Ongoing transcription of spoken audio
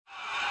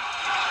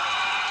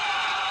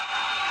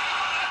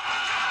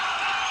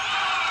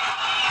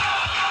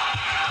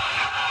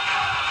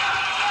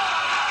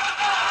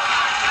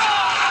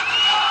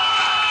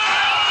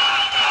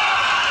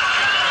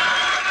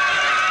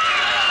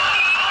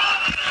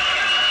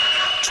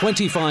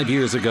25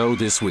 years ago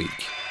this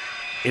week.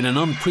 In an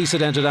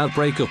unprecedented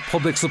outbreak of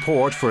public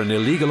support for an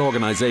illegal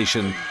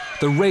organisation,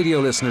 the radio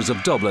listeners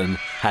of Dublin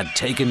had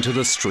taken to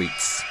the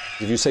streets.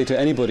 If you say to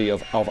anybody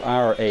of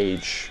our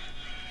age,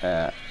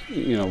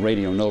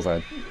 Radio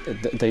Nova,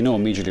 they know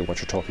immediately what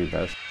you're talking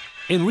about.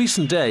 In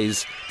recent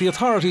days, the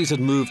authorities had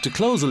moved to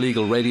close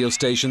illegal radio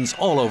stations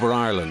all over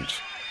Ireland.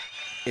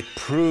 It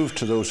proved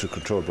to those who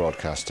control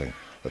broadcasting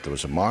that there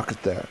was a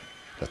market there,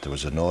 that there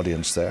was an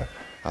audience there,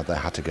 and they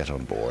had to get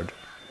on board.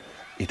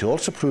 It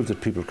also proved that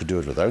people could do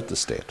it without the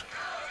state.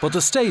 But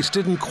the state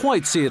didn't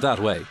quite see it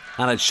that way,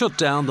 and had shut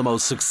down the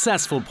most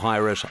successful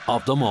pirate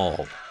of them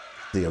all.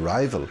 The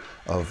arrival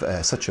of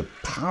such a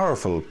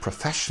powerful,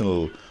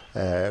 professional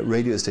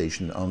radio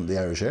station on the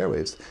Irish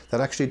airwaves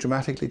that actually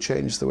dramatically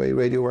changed the way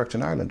radio worked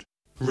in Ireland.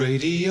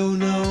 Radio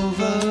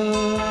Nova,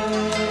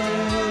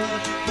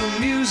 the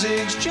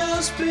music's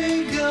just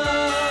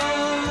begun.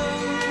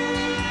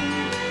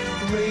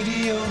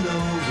 Radio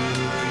Nova,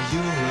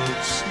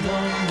 Europe's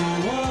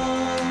number one.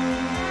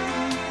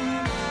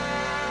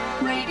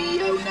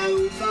 Radio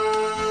Nova,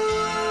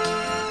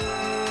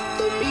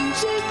 the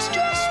music's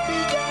just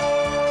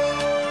begun.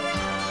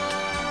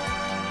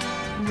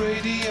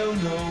 Radio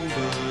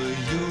Nova,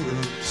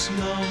 Europe's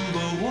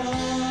number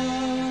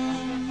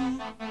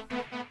one.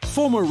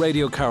 Former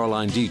Radio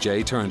Caroline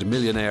DJ turned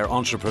millionaire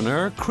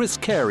entrepreneur Chris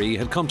Carey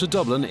had come to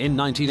Dublin in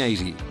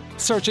 1980,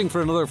 searching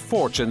for another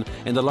fortune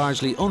in the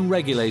largely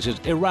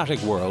unregulated,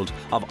 erratic world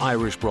of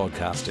Irish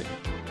broadcasting.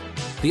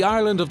 The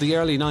Ireland of the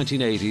early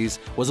 1980s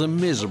was a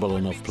miserable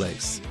enough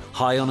place.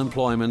 High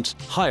unemployment,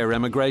 higher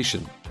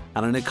emigration,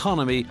 and an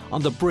economy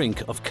on the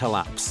brink of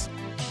collapse.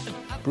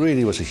 It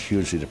really was a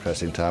hugely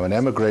depressing time, and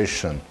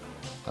emigration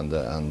and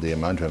the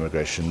amount of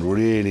emigration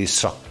really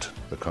sucked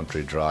the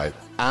country dry.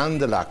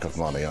 And the lack of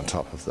money on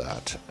top of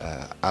that,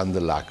 and the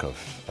lack of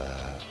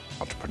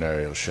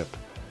entrepreneurship.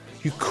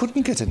 You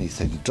couldn't get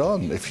anything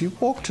done. If you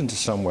walked into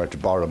somewhere to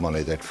borrow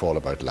money, they'd fall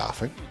about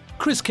laughing.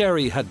 Chris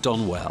Carey had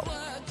done well.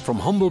 From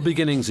humble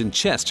beginnings in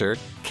Chester,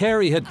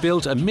 Carey had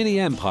built a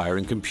mini-empire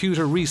in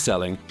computer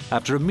reselling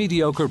after a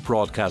mediocre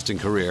broadcasting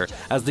career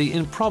as the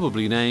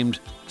improbably named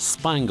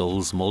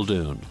Spangles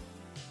Muldoon.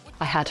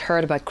 I had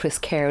heard about Chris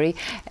Carey.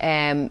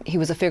 He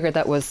was a figure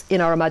that was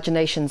in our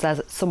imaginations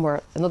as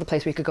somewhere, another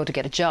place we could go to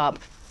get a job.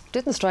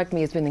 Didn't strike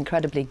me as being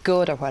incredibly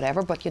good or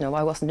whatever, but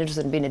I wasn't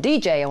interested in being a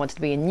DJ. I wanted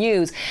to be in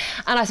news.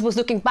 And I suppose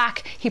looking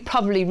back, he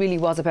probably really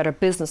was a better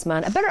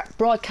businessman, a better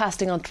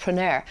broadcasting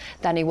entrepreneur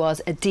than he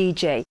was a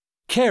DJ.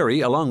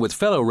 Carey, along with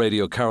fellow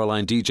Radio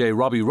Caroline DJ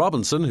Robbie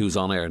Robinson, whose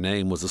on-air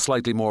name was a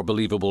slightly more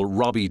believable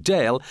Robbie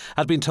Dale,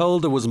 had been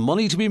told there was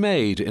money to be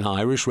made in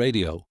Irish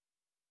radio.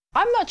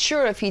 I'm not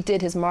sure if he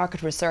did his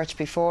market research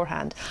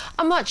beforehand.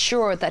 I'm not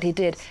sure that he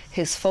did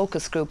his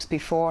focus groups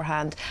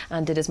beforehand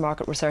and did his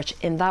market research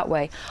in that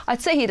way.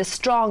 I'd say he had a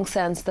strong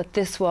sense that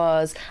this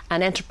was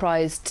an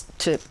enterprise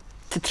to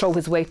throw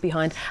his weight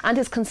behind and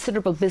his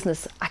considerable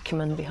business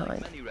acumen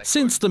behind.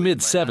 Since the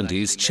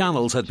mid-70s,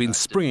 channels had been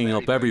springing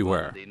up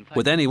everywhere,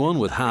 with anyone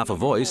with half a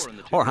voice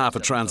or half a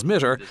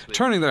transmitter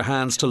turning their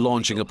hands to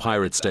launching a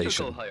pirate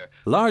station,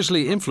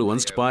 largely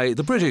influenced by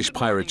the British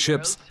pirate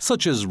ships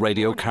such as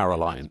Radio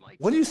Caroline.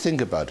 When you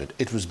think about it,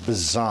 it was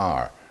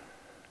bizarre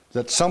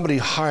that somebody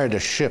hired a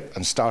ship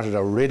and started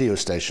a radio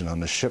station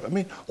on the ship. I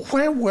mean,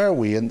 where were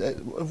we? And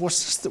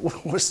was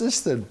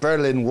this the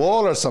Berlin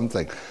Wall or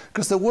something?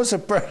 Because there was a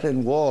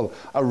Berlin Wall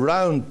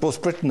around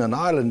both Britain and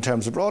Ireland in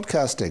terms of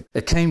broadcasting.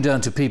 It came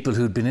down to people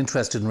who'd been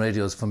interested in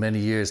radios for many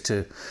years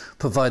to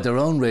provide their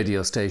own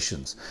radio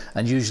stations,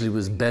 and usually it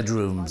was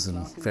bedrooms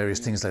and various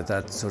things like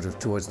that, sort of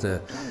towards the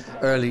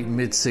early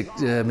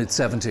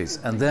mid-70s.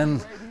 And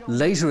then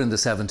later in the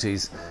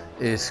 70s,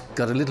 it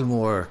got a little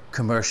more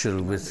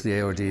commercial with the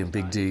ARD and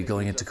Big D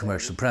going into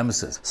commercial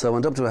premises. So I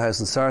went up to a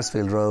house in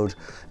Sarsfield Road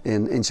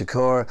in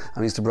Inchicore, and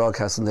I used to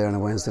broadcast in there on a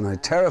Wednesday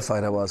night.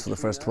 Terrified I was for the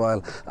first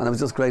while, and it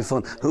was just great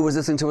fun. Who was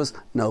listening to us?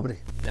 Nobody.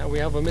 Now we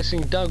have a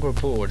missing dog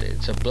report.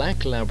 It's a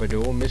black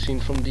Labrador missing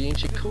from the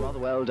Inchicore. Rather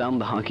well down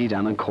the hockey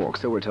down in Cork,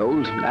 so we're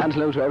told. And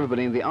hello to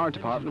everybody in the art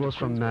department. It was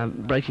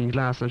from Breaking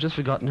Glass, and I've just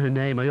forgotten her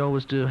name. I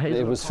always do.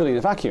 It was filling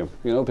a vacuum,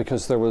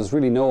 because there was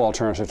really no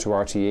alternative to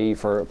RTE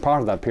for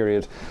part of that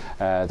period.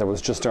 There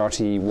was just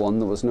RTE1,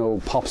 there was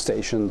no pop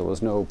station, there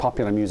was no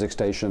popular music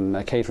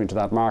station catering to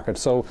that market.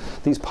 So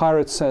these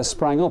pirates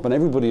sprang up, and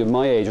everybody of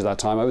my age at that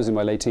time, I was in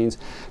my late teens,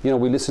 we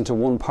listened to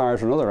one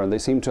pirate or another, and they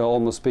seemed to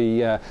almost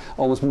be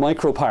almost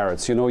micro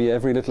pirates.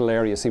 Every little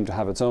area seemed to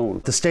have its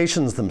own. The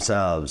stations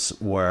themselves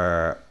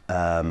were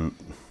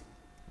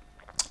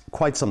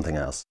quite something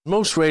else.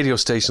 Most radio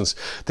stations,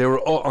 they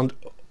were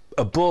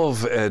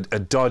above a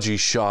dodgy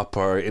shop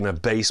or in a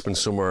basement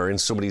somewhere, or in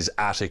somebody's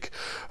attic,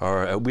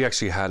 or we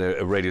actually had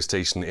a radio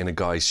station in a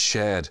guy's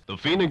shed. The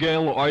Fine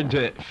Gael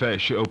Ard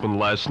Fish opened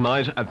last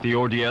night at the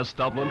RDS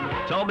Dublin.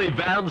 Tommy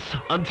Vance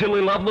until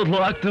 11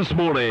 o'clock this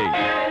morning.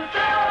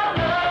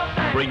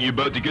 bring you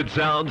both the good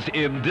sounds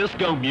in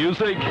disco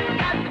music.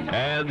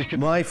 And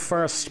my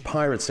first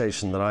pirate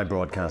station that I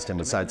broadcast in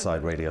was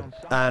Southside Radio,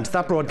 and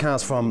that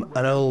broadcast from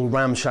an old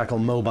ramshackle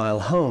mobile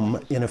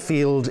home in a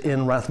field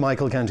in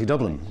Rathmichael, County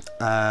Dublin.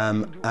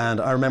 And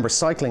I remember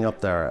cycling up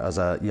there as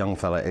a young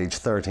fella, age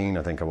 13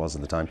 I think I was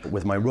at the time,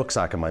 with my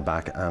rucksack on my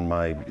back and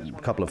my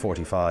couple of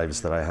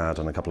 45s that I had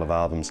and a couple of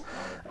albums,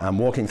 and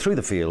walking through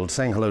the field,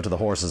 saying hello to the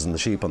horses and the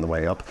sheep on the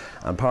way up,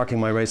 and parking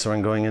my racer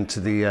and going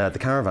into the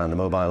caravan, the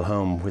mobile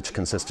home, which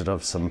consisted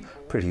of some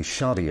pretty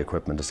shoddy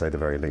equipment, to say the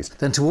very least.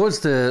 Then towards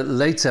the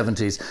late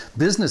 70s,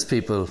 business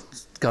people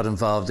got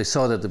involved. They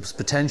saw that there was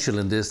potential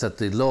in this, that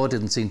the law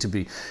didn't seem to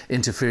be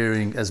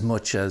interfering as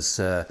much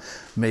as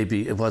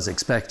maybe it was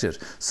expected.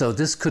 So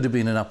this could have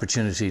been an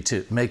opportunity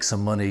to make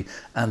some money,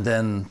 and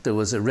then there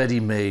was a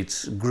ready-made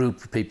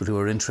group of people who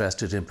were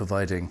interested in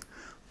providing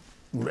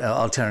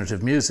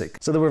alternative music.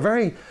 So there were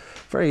very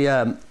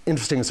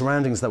interesting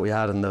surroundings that we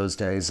had in those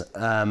days,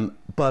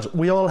 but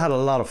we all had a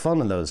lot of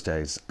fun in those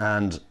days.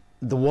 And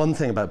the one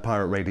thing about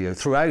pirate radio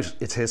throughout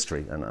its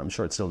history, and I'm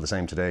sure it's still the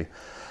same today,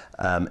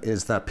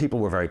 is that people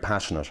were very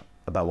passionate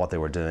about what they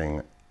were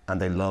doing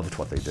and they loved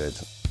what they did.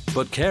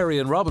 But Carey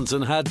and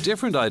Robinson had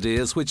different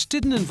ideas which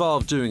didn't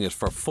involve doing it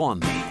for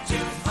fun.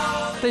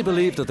 They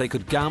believed that they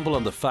could gamble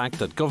on the fact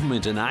that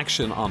government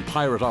inaction on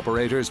pirate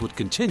operators would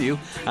continue,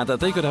 and that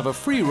they could have a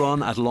free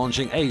run at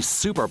launching a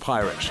super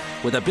pirate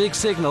with a big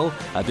signal,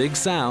 a big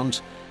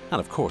sound,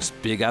 and of course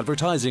big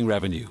advertising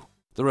revenue.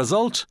 The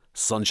result?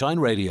 Sunshine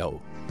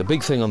Radio. The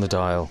big thing on the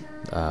dial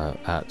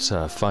at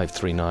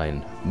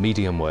 539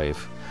 medium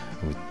wave,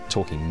 and we're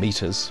talking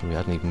meters, we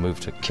hadn't even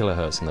moved to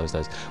kilohertz in those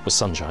days, was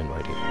Sunshine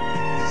Radio.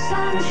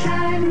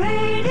 Sunshine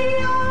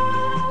Radio.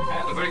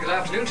 And a very good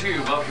afternoon to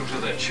you. Welcome to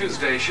the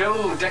Tuesday show.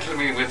 Declan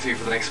being with you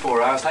for the next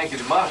 4 hours. Thank you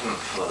to Martin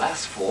for the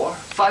last 4.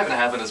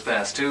 5.5 minutes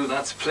past 2.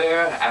 That's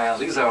Claire,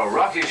 and these are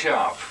Rocky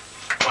Sharp.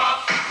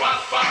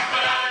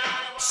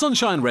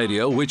 Sunshine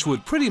Radio, which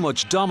would pretty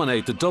much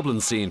dominate the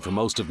Dublin scene for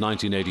most of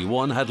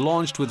 1981, had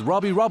launched with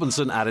Robbie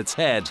Robinson at its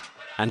head,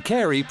 and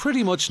Carey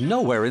pretty much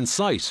nowhere in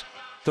sight.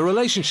 The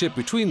relationship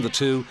between the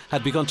two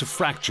had begun to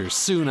fracture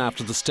soon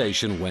after the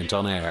station went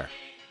on air.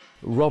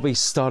 Robbie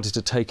started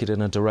to take it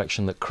in a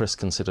direction that Chris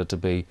considered to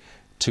be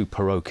too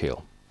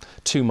parochial,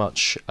 too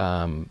much,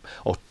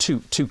 or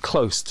too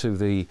close to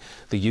the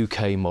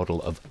UK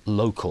model of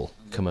local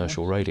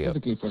commercial radio.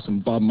 For some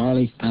Bob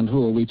Marley, and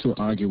who are we to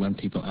argue when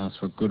people ask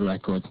for good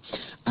records?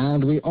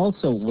 And we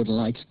also would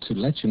like to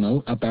let you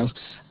know about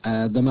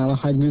the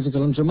Malahide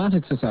Musical and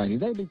Dramatic Society.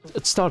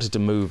 It started to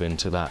move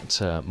into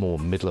that more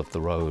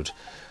middle-of-the-road,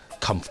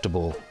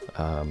 comfortable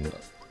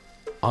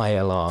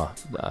ILR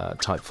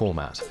type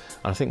format.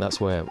 And I think that's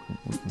where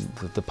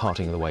the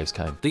parting of the waves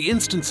came. The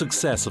instant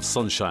success of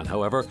Sunshine,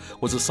 however,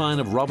 was a sign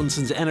of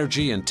Robinson's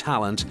energy and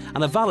talent,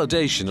 and a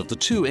validation of the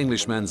two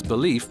Englishmen's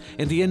belief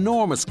in the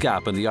enormous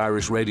gap in the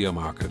Irish radio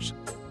market.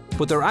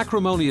 But their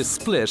acrimonious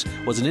split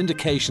was an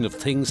indication of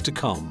things to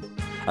come.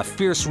 A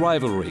fierce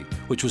rivalry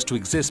which was to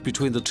exist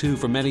between the two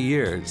for many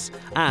years,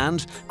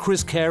 and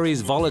Chris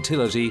Carey's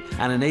volatility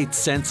and innate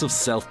sense of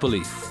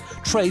self-belief.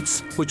 Traits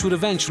which would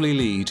eventually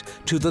lead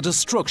to the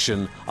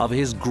destruction of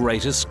his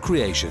greatest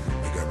creation.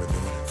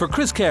 For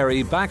Chris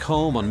Carey, back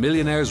home on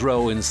Millionaires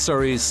Row in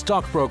Surrey's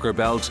stockbroker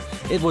belt,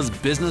 it was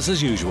business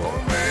as usual.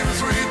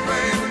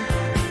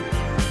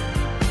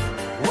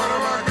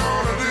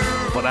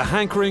 But a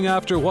hankering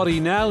after what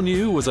he now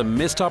knew was a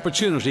missed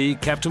opportunity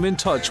kept him in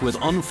touch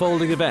with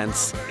unfolding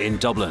events in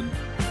Dublin.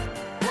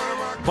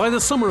 By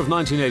the summer of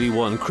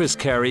 1981, Chris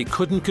Carey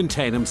couldn't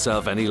contain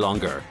himself any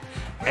longer.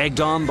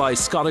 Egged on by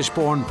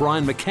Scottish-born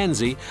Brian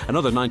Mackenzie,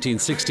 another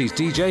 1960s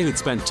DJ who'd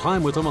spent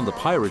time with him on the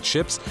pirate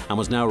ships and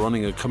was now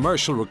running a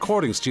commercial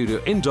recording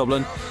studio in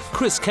Dublin,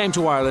 Chris came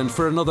to Ireland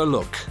for another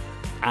look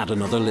and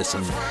another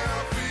listen.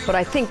 But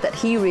I think that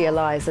he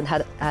realised and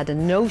had a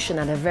notion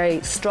and a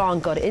very strong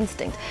gut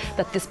instinct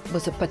that this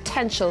was a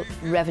potential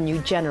revenue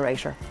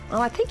generator.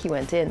 And I think he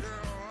went in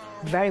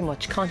very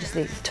much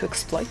consciously to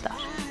exploit that.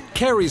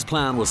 Carey's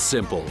plan was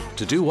simple,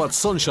 to do what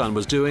Sunshine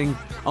was doing,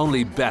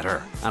 only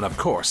better, and of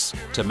course,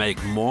 to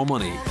make more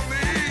money.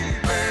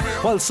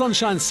 While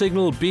Sunshine's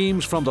signal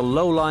beamed from the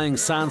low-lying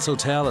Sands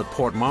Hotel at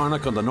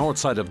Portmarnock on the north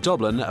side of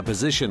Dublin, a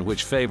position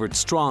which favoured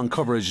strong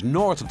coverage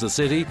north of the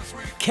city,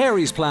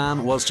 Carey's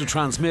plan was to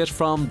transmit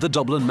from the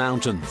Dublin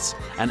Mountains.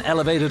 An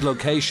elevated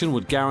location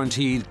would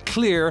guarantee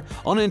clear,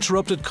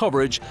 uninterrupted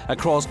coverage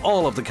across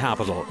all of the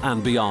capital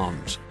and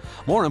beyond.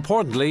 More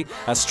importantly,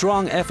 a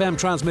strong FM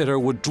transmitter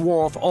would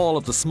dwarf all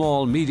of the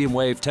small medium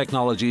wave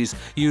technologies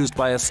used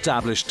by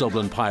established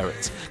Dublin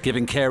pirates,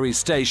 giving Carey's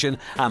station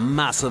a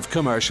massive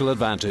commercial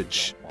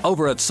advantage.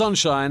 Over at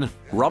Sunshine,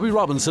 Robbie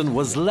Robinson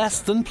was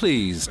less than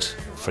pleased.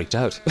 Freaked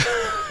out.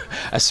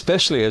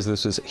 Especially as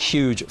this was a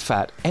huge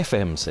fat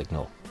FM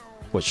signal,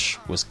 which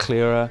was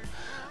clearer.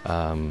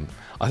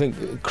 I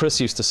think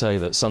Chris used to say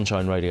that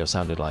Sunshine Radio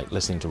sounded like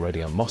listening to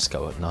Radio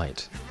Moscow at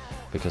night,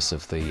 because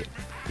of the,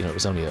 it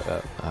was only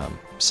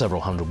several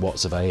hundred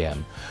watts of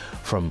AM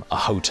from a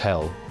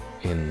hotel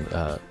in,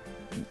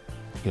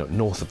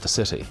 north of the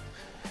city.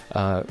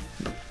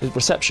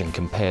 reception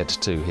compared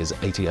to his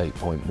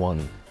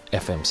 88.1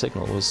 FM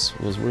signal was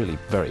really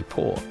very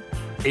poor.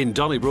 In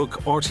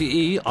Donnybrook,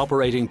 RTE,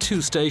 operating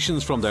 2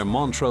 stations from their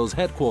Montrose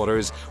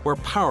headquarters, were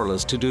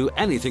powerless to do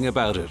anything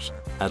about it,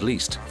 at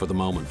least for the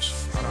moment.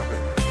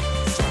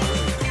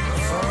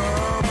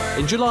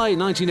 In July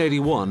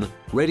 1981,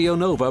 Radio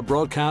Nova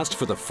broadcast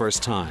for the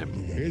first time.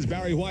 Here's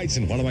Barry White,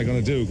 and what am I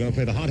going to do? Going to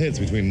play the hot hits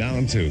between now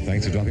and 2.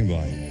 Thanks for dropping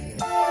by.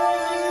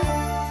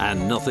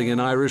 And nothing in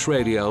Irish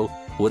radio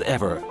would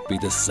ever be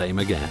the same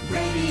again.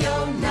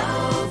 Radio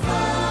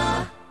Nova.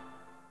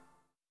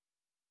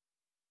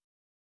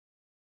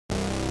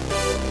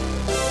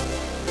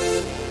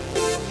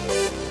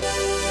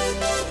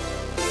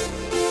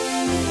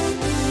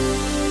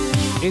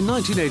 In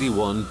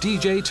 1981,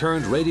 DJ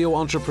turned radio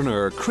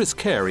entrepreneur Chris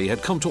Carey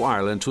had come to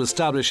Ireland to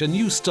establish a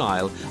new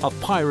style of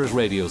pirate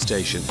radio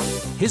station.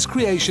 His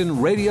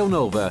creation, Radio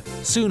Nova,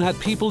 soon had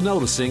people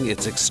noticing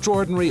its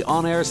extraordinary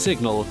on-air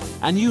signal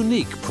and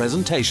unique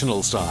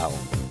presentational style.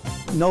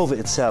 Nova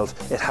itself,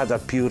 it had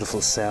that beautiful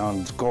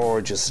sound,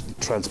 gorgeous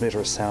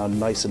transmitter sound,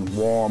 nice and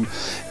warm,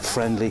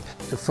 friendly.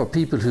 For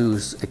people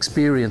whose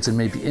experience and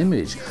maybe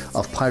image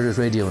of pirate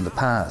radio in the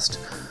past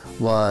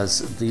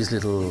was these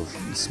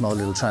small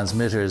little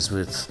transmitters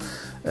with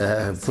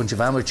a bunch of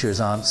amateurs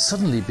on,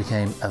 suddenly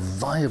became a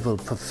viable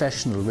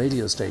professional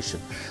radio station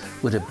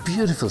with a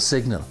beautiful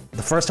signal.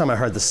 The first time I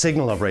heard the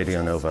signal of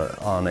Radio Nova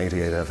on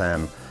 88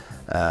 FM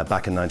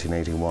back in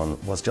 1981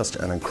 was just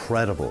an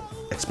incredible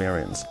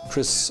experience.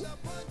 Chris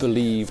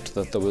believed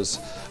that there was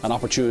an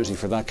opportunity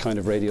for that kind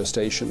of radio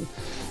station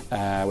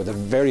with a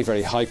very,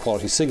 very high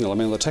quality signal. I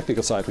mean, on the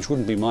technical side, which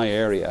wouldn't be my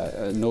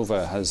area,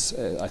 Nova has,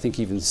 I think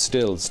even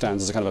still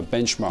stands as a kind of a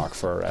benchmark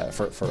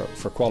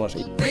for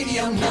quality.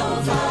 Radio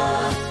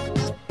Nova.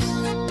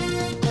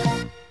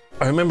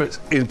 I remember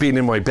it being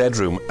in my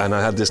bedroom and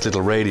I had this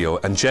little radio,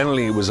 and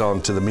generally it was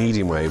on to the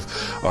medium wave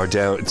or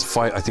down,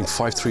 I think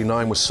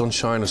 539 was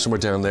Sunshine or somewhere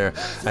down there,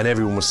 and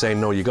everyone was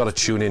saying, no, you got to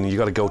tune in, you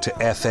got to go to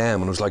FM,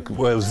 and it was like,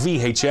 well, it was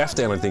VHF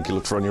then, I think you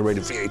looked for on your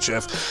radio,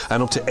 VHF,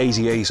 and up to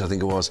 88 I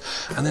think it was,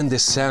 and then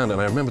this sound,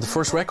 and I remember the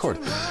first record,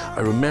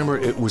 I remember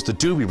it was the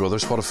Doobie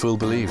Brothers, What a Fool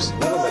Believes.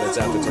 11 minutes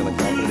after 10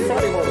 o'clock.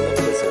 Friday morning,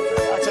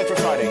 that's it for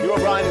Friday. Hugh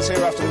O'Brien is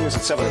here after the news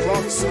at 7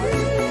 o'clock.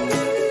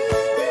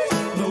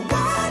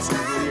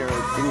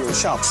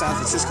 Shop, San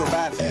Francisco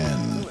Band.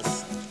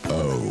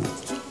 N-O-V-A.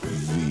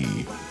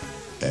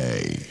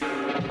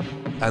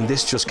 And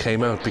this just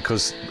came out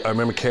because I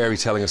remember Carey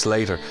telling us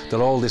later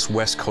that all this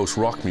West Coast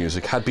rock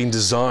music had been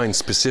designed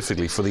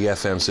specifically for the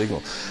FM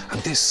signal.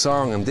 And this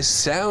song and this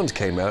sound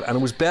came out, and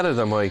it was better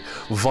than my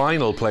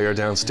vinyl player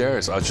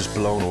downstairs. I was just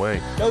blown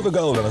away. Nova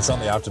Gold on a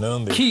Sunday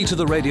afternoon. Key to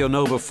the Radio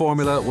Nova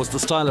formula was the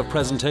style of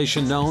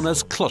presentation known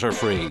as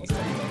clutter-free.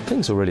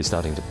 Things were really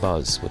starting to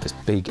buzz with this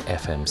big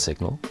FM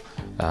signal.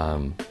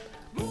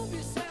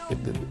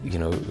 You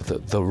know,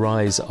 the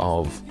rise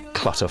of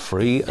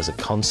clutter-free as a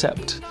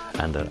concept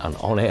and an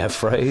on-air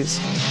phrase.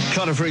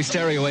 Clutter-free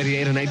stereo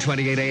 88 and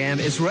 8:28 AM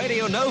is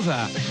Radio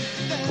Nova,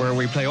 where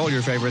we play all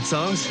your favourite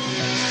songs.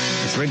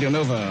 It's Radio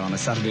Nova on a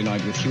Saturday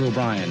night with Hugh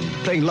O'Brien,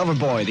 playing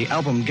Loverboy, the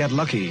album Get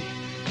Lucky,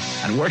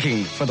 and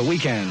working for the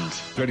weekend.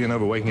 Radio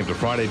Nova waking up to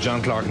Friday,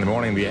 John Clark in the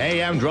morning, the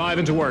AM drive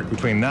into work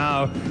between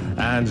now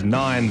and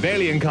 9.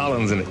 Bailey and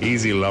Collins and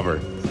Easy Lover.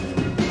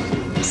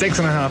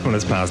 6.5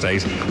 minutes past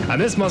 8, and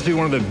this must be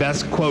one of the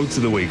best quotes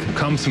of the week. It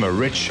comes from a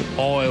rich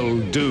oil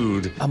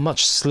dude. A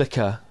much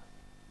slicker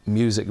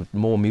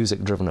more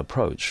music-driven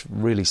approach,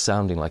 really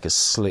sounding like a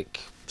slick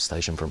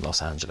station from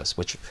Los Angeles,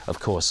 which, of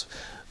course,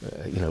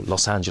 you know,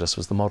 Los Angeles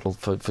was the model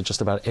for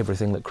just about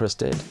everything that Chris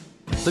did.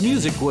 The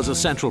music was a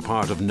central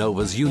part of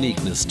Nova's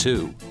uniqueness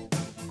too.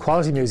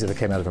 Quality music that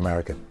came out of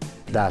America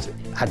that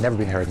had never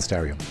been heard in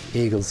stereo.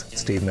 Eagles,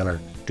 Steve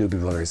Miller, Doobie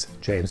Brothers,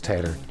 James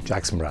Taylor,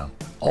 Jackson Browne.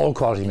 All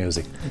quality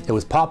music. It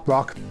was pop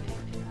rock,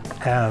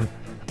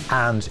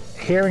 and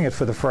hearing it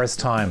for the first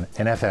time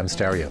in FM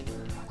stereo,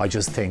 I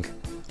just think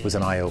was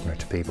an eye-opener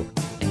to people.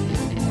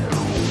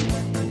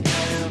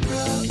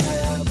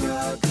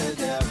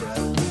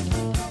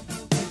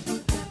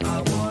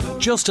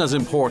 Just as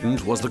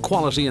important was the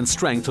quality and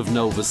strength of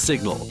Nova's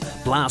signal,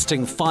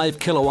 blasting 5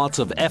 kilowatts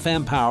of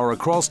FM power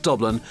across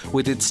Dublin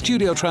with its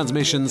studio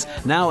transmissions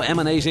now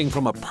emanating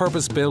from a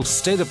purpose-built,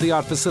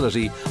 state-of-the-art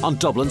facility on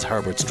Dublin's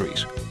Herbert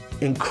Street.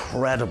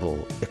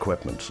 Incredible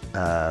equipment,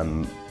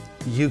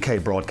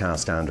 UK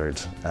broadcast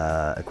standard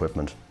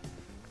equipment.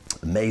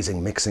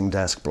 Amazing mixing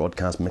desk,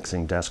 broadcast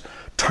mixing desk,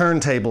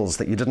 turntables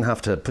that you didn't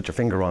have to put your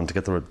finger on to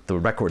get the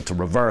record to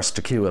reverse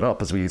to cue it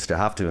up as we used to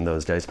have to in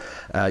those days.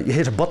 You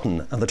hit a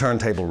button and the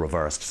turntable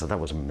reversed, so that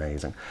was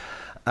amazing.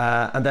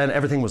 And then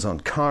everything was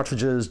on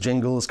cartridges,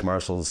 jingles,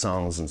 commercials,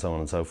 songs, and so on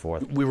and so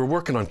forth. We were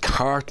working on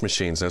cart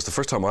machines. Now, it's the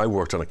first time I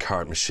worked on a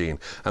cart machine,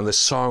 and the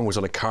song was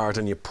on a cart,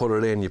 and you put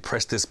it in, you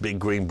pressed this big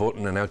green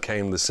button, and out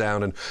came the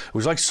sound, and it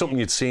was like something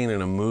you'd seen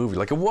in a movie.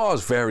 Like, it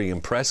was very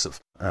impressive.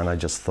 And I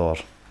just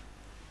thought,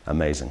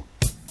 amazing.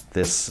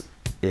 This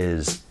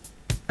is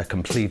a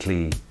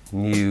completely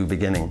new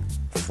beginning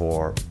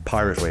for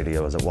pirate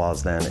radio as it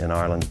was then in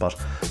Ireland. But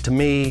to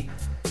me,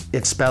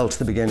 it spelt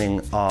the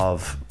beginning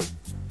of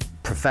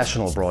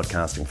professional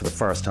broadcasting for the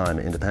first time,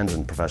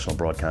 independent professional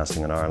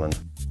broadcasting in Ireland.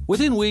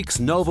 Within weeks,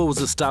 Nova was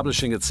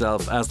establishing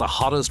itself as the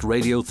hottest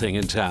radio thing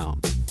in town.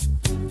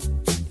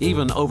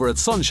 Even over at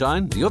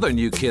Sunshine, the other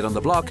new kid on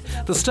the block,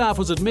 the staff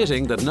was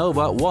admitting that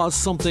Nova was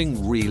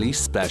something really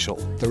special.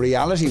 The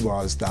reality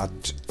was that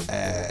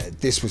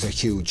this was a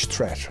huge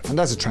threat, and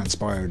as it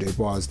transpired, it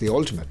was the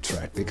ultimate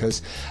threat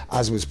because,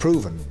 as was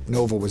proven,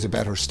 Nova was a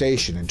better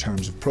station in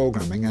terms of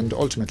programming, and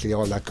ultimately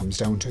all that comes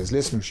down to is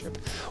listenership.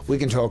 We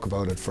can talk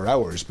about it for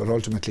hours, but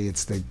ultimately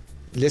it's the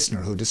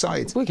listener who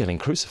decides. We're getting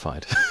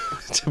crucified,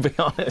 to be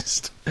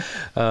honest.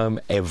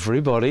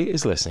 Everybody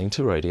is listening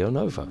to Radio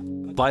Nova.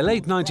 By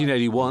late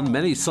 1981,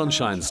 many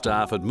Sunshine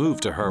staff had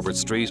moved to Herbert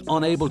Street,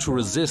 unable to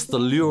resist the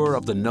lure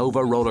of the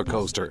Nova roller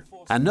coaster.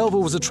 And Nova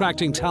was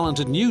attracting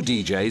talented new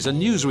DJs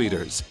and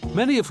newsreaders,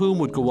 many of whom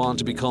would go on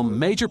to become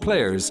major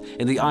players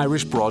in the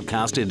Irish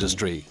broadcast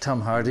industry.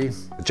 Tom Hardy,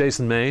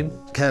 Jason Main,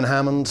 Ken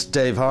Hammond,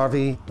 Dave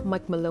Harvey,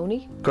 Mike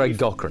Maloney, Greg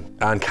Cochran,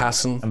 Anne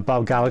Casson, and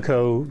Bob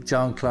Gallico,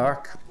 John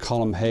Clark,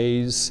 Colm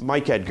Hayes,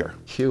 Mike Edgar,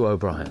 Hugh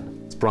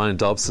O'Brien, Brian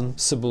Dobson,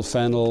 Sybil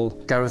Fennell,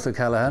 Gareth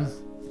O'Callaghan,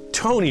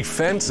 Tony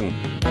Fenton.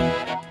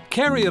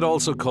 Kerry had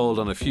also called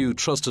on a few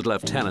trusted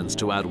lieutenants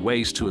to add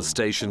weight to a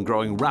station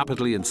growing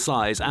rapidly in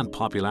size and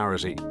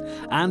popularity.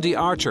 Andy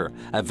Archer,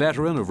 a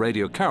veteran of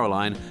Radio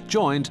Caroline,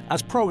 joined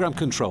as programme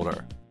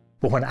controller.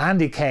 But when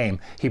Andy came,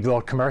 he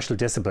brought commercial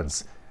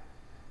disciplines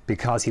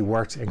because he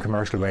worked in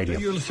commercial radio.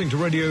 You're listening to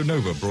Radio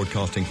Nova,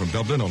 broadcasting from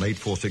Dublin on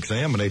 846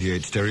 AM and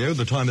 88 stereo.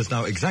 The time is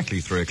now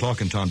exactly 3 o'clock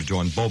and time to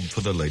join Bob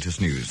for the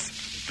latest news.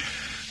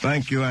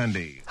 Thank you,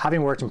 Andy.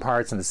 Having worked in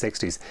pirates in the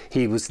 60s,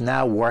 he was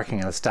now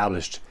working and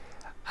established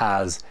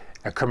as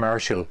a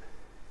commercial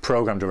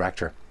program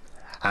director,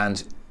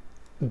 and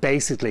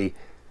basically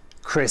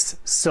Chris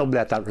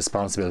sublet that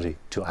responsibility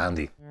to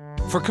Andy.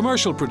 For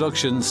commercial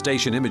production,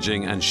 station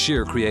imaging and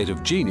sheer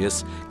creative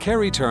genius,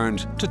 Kerry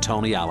turned to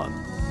Tony Allen.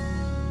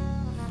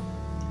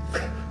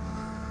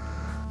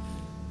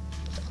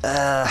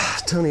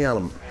 Tony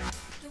Allen.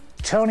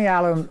 Tony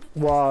Allen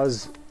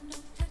was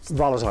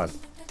volatile.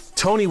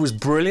 Tony was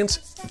brilliant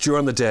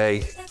during the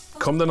day.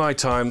 Come the night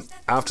time,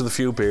 after the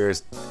few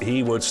beers,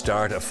 he would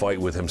start a fight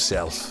with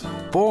himself.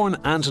 Born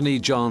Anthony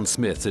John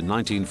Smith in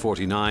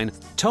 1949,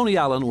 Tony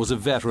Allen was a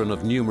veteran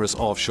of numerous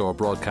offshore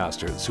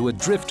broadcasters who had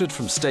drifted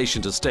from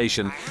station to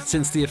station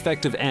since the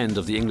effective end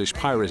of the English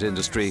pirate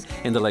industry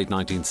in the late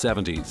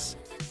 1970s.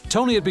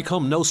 Tony had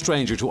become no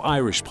stranger to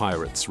Irish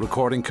pirates,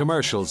 recording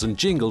commercials and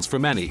jingles for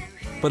many.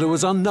 But it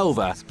was on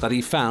Nova that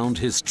he found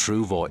his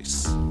true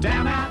voice.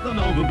 Down at the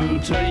Nova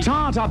boutique.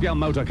 Start up your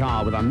motor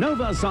car with a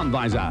Nova sun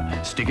visor.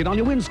 Stick it on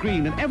your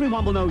windscreen and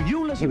everyone will know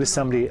you listen. He was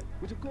somebody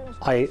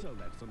I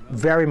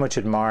very much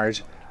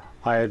admired.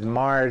 I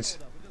admired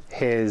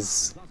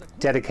his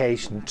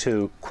dedication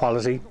to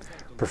quality,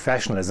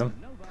 professionalism.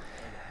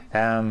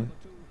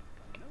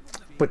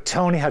 But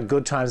Tony had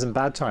good times and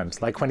bad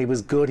times. Like when he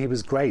was good, he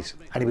was great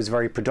and he was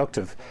very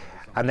productive.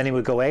 And then he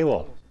would go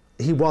AWOL.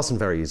 He wasn't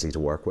very easy to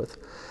work with.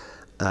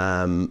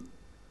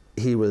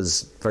 He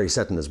was very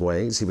set in his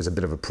ways. He was a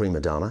bit of a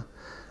prima donna,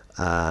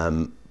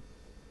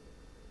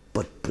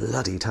 but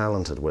bloody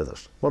talented with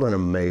it. What an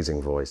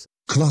amazing voice.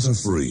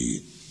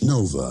 Clutter-free,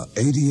 Nova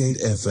 88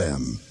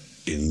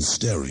 FM in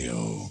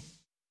stereo.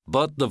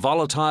 But the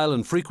volatile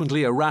and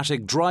frequently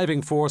erratic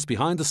driving force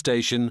behind the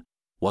station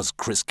was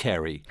Chris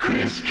Carey.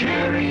 Chris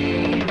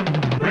Carey,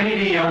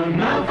 Radio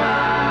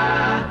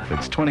Nova.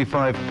 It's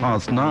 9:25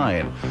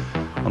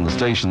 on the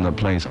station that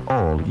plays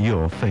all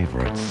your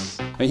favourites.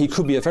 He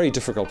could be a very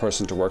difficult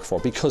person to work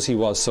for because he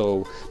was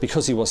so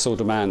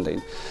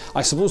demanding.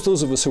 I suppose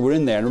those of us who were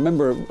in there, and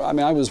remember,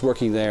 I was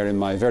working there in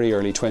my very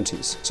early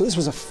 20s, so this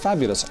was a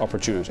fabulous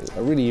opportunity,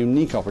 a really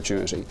unique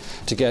opportunity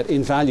to get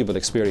invaluable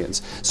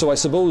experience. So I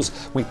suppose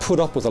we put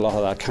up with a lot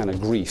of that kind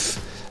of grief.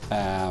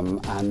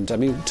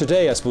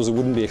 Today I suppose it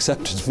wouldn't be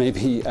accepted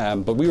maybe,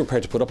 but we were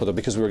prepared to put up with it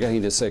because we were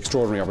getting this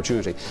extraordinary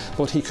opportunity.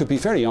 But he could be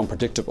very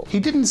unpredictable. He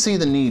didn't see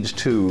the need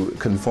to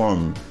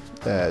conform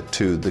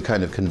to the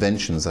kind of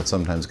conventions that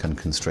sometimes can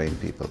constrain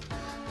people.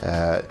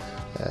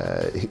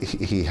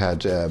 He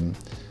had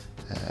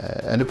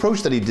an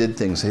approach that he did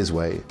things his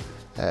way.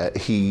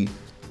 He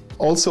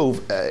also,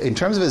 in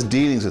terms of his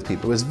dealings with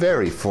people, was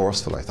very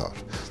forceful, I thought.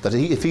 That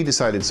if he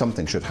decided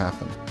something should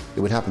happen, it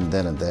would happen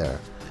then and there.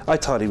 I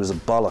thought he was a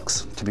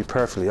bollocks, to be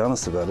perfectly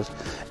honest about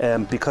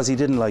it, because he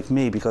didn't like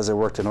me because I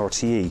worked in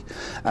RTE,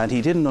 and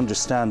he didn't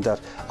understand that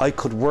I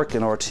could work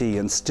in RTE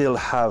and still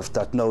have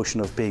that notion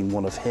of being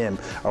one of him,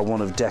 or one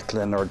of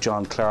Declan, or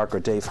John Clark, or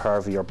Dave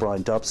Harvey, or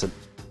Brian Dobson.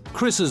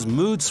 Chris's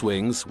mood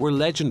swings were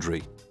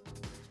legendary.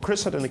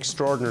 Chris had an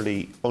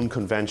extraordinarily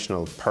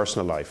unconventional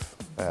personal life,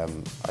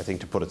 I think,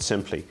 to put it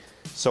simply.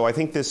 So I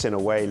think this in a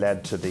way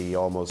led to the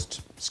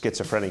almost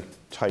schizophrenic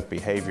type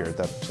behaviour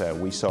that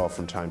we saw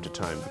from time to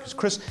time, because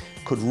Chris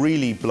could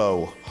really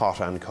blow hot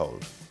and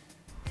cold.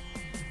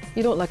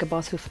 You don't like a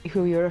boss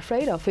who you're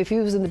afraid of. If he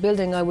was in the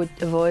building, I would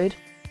avoid.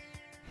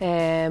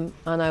 And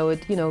I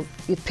would, you know,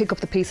 you'd pick up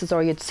the pieces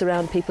or you'd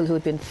surround people who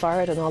had been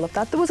fired and all of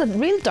that. There was a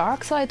real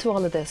dark side to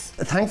all of this.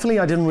 Thankfully,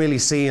 I didn't really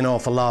see an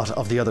awful lot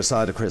of the other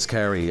side of Chris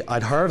Carey.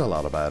 I'd heard a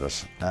lot about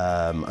it.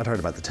 I'd heard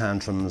about the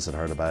tantrums, I'd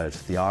heard about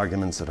the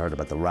arguments, I'd heard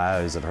about the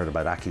rows, I'd heard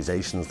about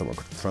accusations that were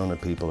thrown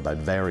at people about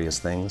various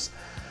things.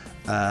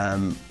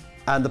 And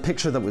the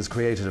picture that was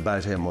created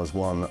about him was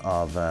one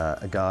of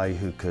a guy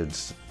who could,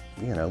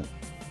 you know,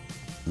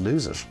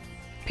 lose it.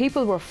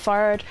 People were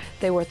fired,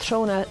 they were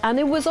thrown out, and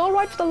it was all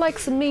right for the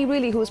likes of me,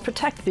 really, who was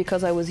protected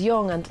because I was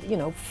young and, you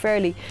know,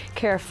 fairly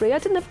carefree. I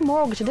didn't have a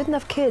mortgage, I didn't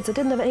have kids, I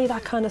didn't have any of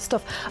that kind of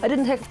stuff. I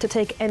didn't have to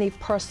take any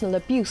personal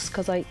abuse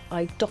because I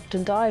ducked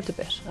and dived a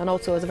bit, and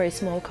also I was a very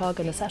small cog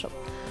in a setup.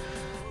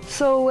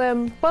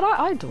 So, but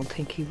I don't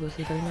think he was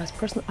a very nice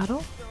person at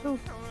all. No.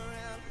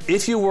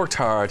 If you worked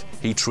hard,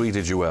 he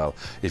treated you well.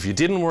 If you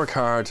didn't work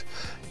hard,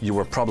 you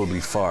were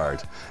probably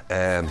fired.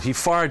 He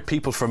fired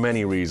people for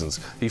many reasons.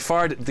 He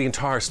fired the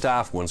entire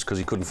staff once because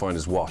he couldn't find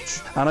his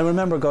watch. And I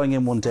remember going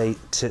in one day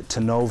to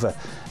Nova,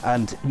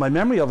 and my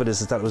memory of it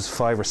is that it was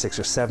 5 or 6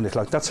 or 7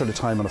 o'clock, that sort of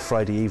time on a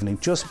Friday evening,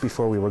 just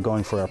before we were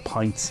going for our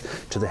pints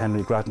to the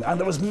Henry Grattan, and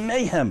there was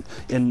mayhem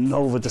in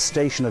Nova. The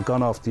station had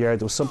gone off the air,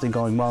 there was something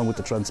going wrong with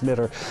the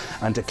transmitter,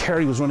 and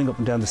Kerry was running up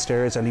and down the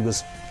stairs, and he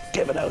was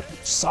giving out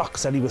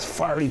socks and he was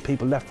firing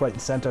people left, right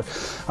and centre.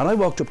 And I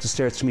walked up the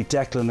stairs to meet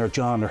Declan or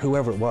John or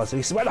whoever it was, and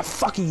he said, "Where the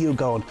fuck are you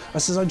going?" I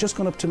says, "I'm just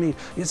going up to meet."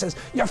 He says,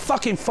 "You're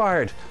fucking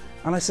fired."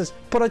 And I says,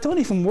 "But I don't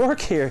even work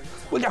here."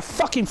 "Well, you're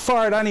fucking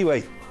fired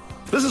anyway."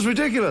 This is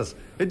ridiculous.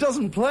 It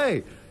doesn't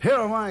play. Here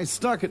am I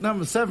stuck at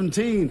number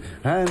 17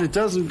 and it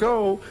doesn't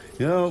go.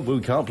 You know, we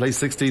can't play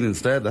 16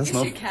 instead. That's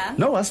not. You can.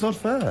 No, that's not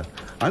fair.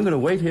 I'm going to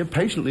wait here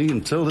patiently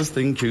until this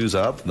thing queues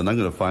up. Then I'm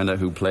going to find out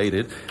who played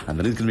it, and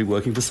then he's going to be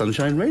working for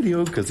Sunshine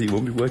Radio because he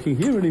won't be working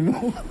here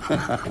anymore.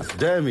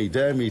 Dare me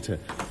to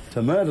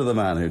murder the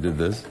man who did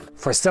this.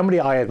 For somebody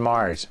I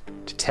admired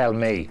to tell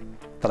me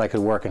that I could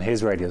work in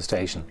his radio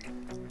station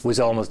was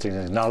almost an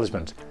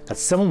acknowledgement that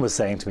someone was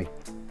saying to me,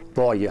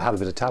 "Boy, you have a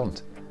bit of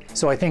talent."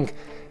 So I think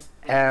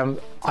I'll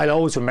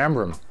always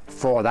remember him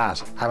for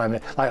that, and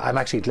I'm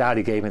actually glad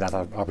he gave me that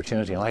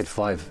opportunity, and I had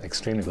 5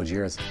 extremely good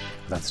years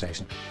at that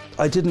station.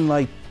 I didn't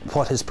like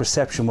what his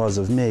perception was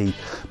of me,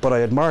 but I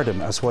admired him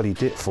as what he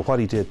did for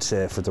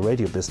the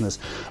radio business.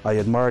 I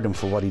admired him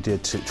for what he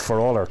did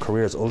for all our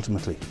careers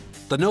ultimately.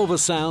 The Nova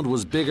sound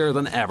was bigger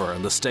than ever,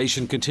 and the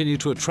station continued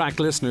to attract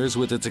listeners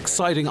with its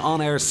exciting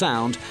on-air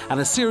sound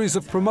and a series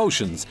of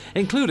promotions,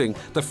 including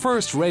the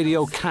first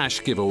radio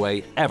cash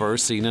giveaway ever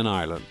seen in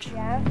Ireland.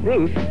 Yeah.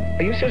 Ruth,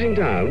 are you sitting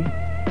down?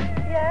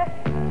 Yes.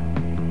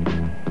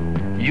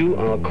 You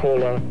are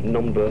caller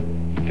number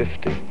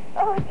 50.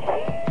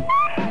 Okay.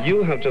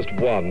 You have just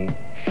won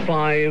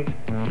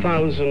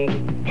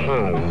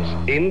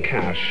 £5,000 in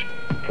cash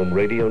from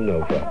Radio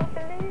Nova.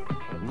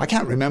 I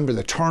can't remember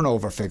the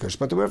turnover figures,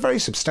 but they were very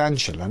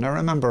substantial, and I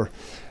remember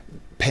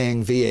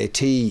paying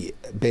VAT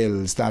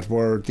bills that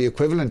were the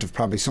equivalent of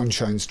probably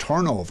Sunshine's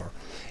turnover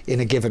in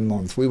a given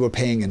month. We were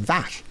paying in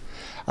VAT.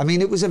 I mean,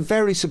 it was a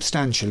very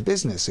substantial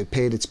business. It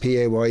paid its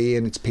PAYE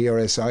and its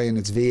PRSI and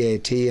its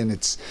VAT and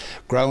its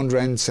ground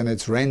rents and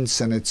its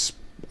rents and its...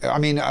 I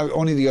mean,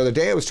 only the other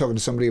day I was talking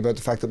to somebody about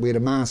the fact that we had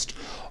a mast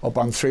up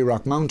on Three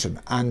Rock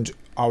Mountain, and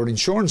our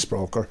insurance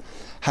broker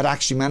had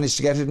actually managed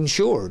to get it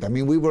insured. I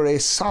mean, we were a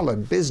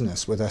solid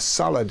business with a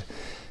solid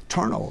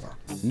turnover.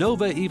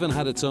 Nova even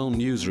had its own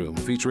newsroom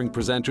featuring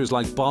presenters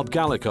like Bob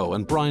Gallico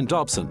and Brian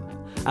Dobson,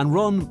 and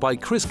run by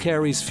Chris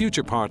Carey's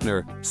future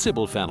partner,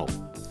 Sybil Fennell.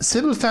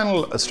 Sybil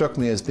Fennell struck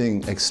me as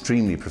being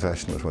extremely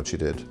professional at what she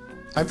did.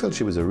 I felt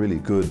she was a really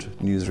good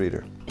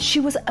newsreader.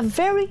 She was a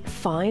very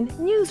fine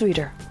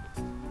newsreader.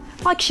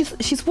 Like,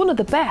 she's one of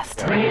the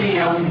best.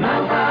 Radio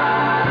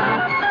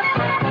Nova.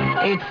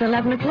 It's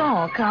 11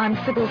 o'clock. I'm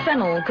Sybil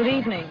Fennell. Good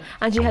evening.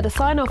 And she had a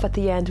sign-off at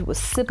the end. It was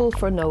Sybil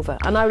for Nova.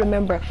 And I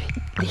remember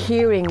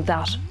hearing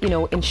that, you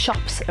know, in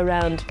shops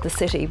around the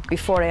city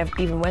before I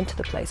even went to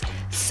the place.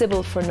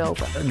 Sybil for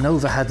Nova.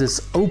 Nova had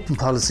this open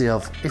policy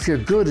of, if you're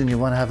good and you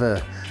want to have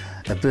a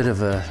bit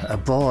of a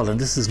ball, and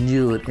this is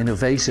new and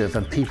innovative,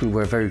 and people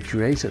were very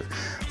creative,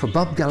 for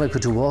Bob Gallico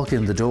to walk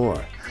in the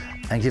door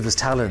and give us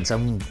talents,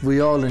 and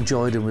we all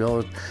enjoyed him. We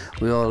all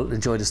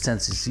enjoyed his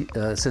sense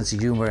of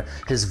humour,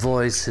 his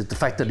voice, the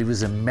fact that he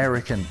was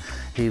American,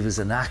 he was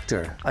an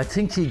actor. I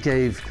think he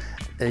gave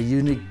a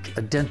unique,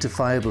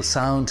 identifiable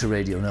sound to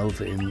Radio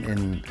Nova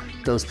in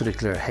those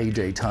particular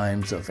heyday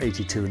times of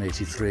 82 and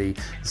 83.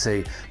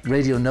 Say,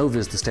 Radio Nova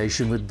is the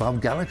station with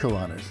Bob Gallico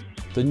on it.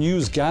 the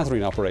news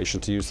gathering operation,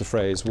 to use the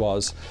phrase,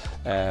 was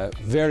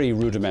very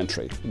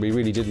rudimentary. We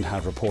really didn't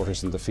have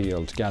reporters in the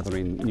field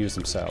gathering news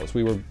themselves.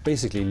 We were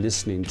basically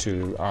listening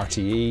to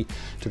RTE,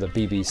 to the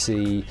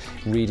BBC,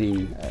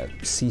 reading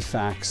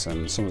CFAX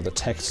and some of the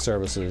text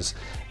services,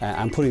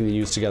 and putting the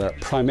news together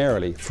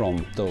primarily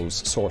from those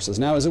sources.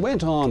 Now, as it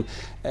went on,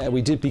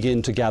 we did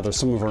begin to gather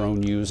some of our own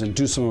news and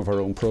do some of our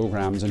own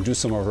programmes and do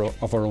some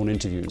of our own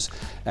interviews.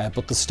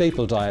 But the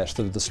staple diet,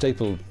 the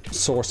staple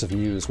source of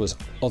news was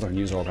other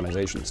news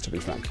organisations, to be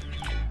frank.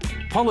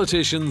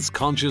 Politicians,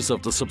 conscious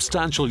of the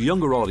substantial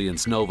younger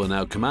audience Nova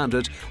now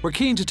commanded, were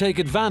keen to take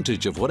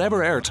advantage of whatever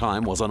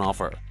airtime was on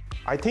offer.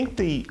 I think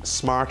the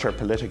smarter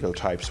political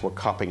types were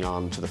copping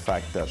on to the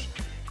fact that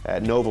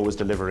Nova was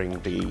delivering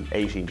the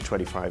 18 to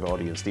 25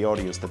 audience, the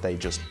audience that they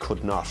just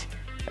could not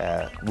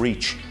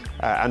reach.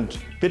 And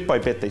bit by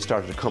bit they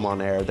started to come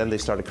on air, then they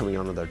started coming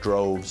on in their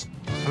droves.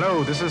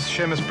 Hello, this is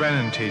Seamus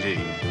Brennan, TD.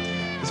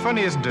 It's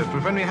funny, isn't it?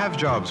 But when we have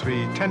jobs,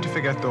 we tend to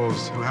forget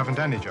those who haven't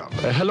any jobs.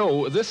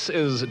 Hello, this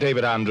is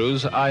David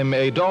Andrews. I'm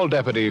a Dáil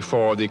deputy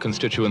for the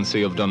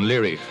constituency of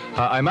Dunleary.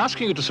 I'm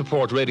asking you to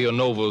support Radio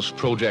Nova's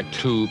project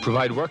to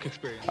provide work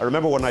experience. I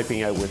remember one night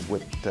being out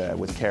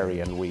with Kerry,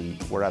 and we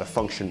were at a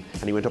function,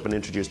 and he went up and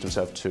introduced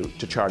himself to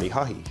Charlie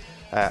Haughey.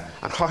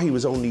 And Haughey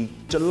was only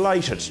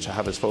delighted to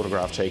have his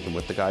photograph taken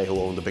with the guy who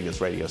owned the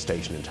biggest radio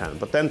station in town.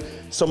 But then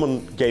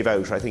someone gave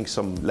out, I think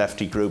some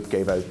lefty group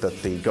gave out,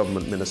 that the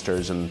government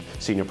ministers and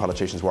senior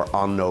politicians were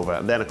on Nova.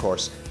 And then, of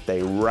course,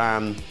 they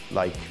ran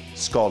like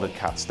scalded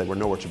cats. They were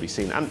nowhere to be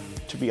seen. And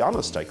to be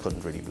honest, I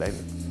couldn't really blame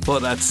them.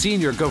 But at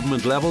senior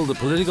government level, the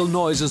political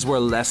noises were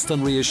less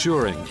than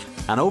reassuring.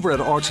 And over at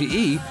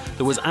RTE,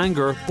 there was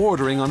anger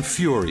bordering on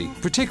fury,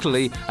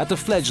 particularly at the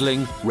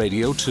fledgling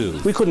Radio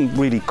 2. We couldn't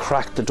really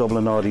crack the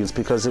Dublin audience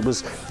because it was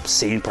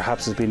seen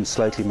perhaps as being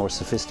slightly more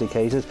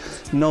sophisticated.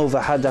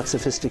 Nova had that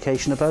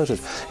sophistication about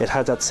it. It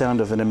had that sound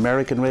of an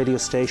American radio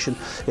station.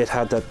 It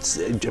had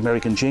that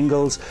American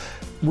jingles.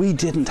 We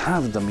didn't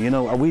have them, you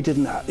know, or we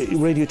didn't.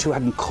 Radio 2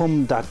 hadn't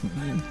come that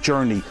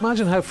journey.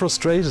 Imagine how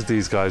frustrated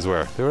these guys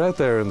were. They were out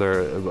there in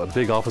their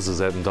big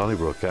offices out in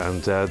Donnybrook,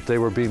 and they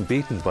were being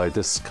beaten by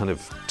this kind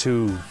of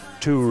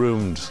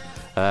two-roomed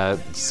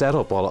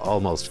setup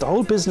almost. The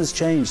whole business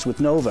changed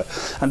with Nova,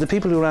 and the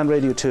people who ran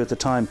Radio 2 at the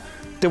time,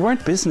 they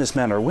weren't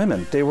businessmen or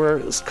women. They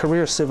were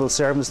career civil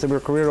servants, they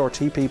were career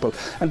RT people,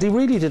 and they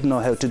really didn't know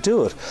how to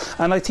do it.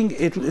 And I think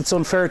it's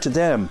unfair to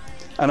them.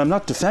 And I'm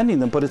not defending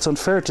them, but it's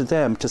unfair to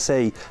them to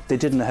say they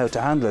didn't know how to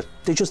handle it.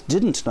 They just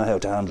didn't know how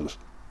to handle it.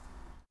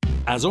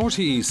 As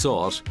RTE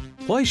saw it,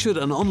 why should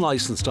an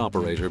unlicensed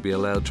operator be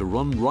allowed to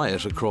run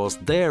riot across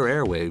their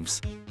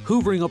airwaves,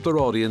 hoovering up their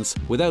audience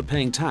without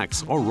paying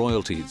tax or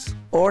royalties?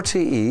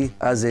 RTE,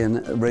 as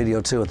in Radio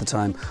 2 at the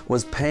time,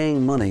 was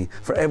paying money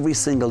for every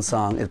single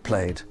song it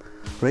played.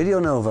 Radio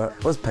Nova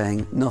was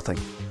paying nothing.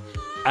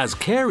 As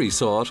Carey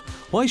saw it,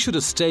 why should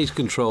a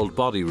state-controlled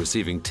body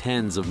receiving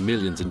tens of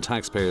millions in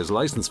taxpayers'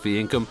 licence fee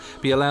income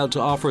be allowed to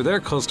offer their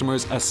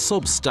customers a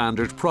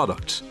substandard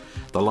product?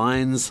 The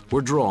lines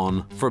were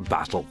drawn for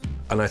battle.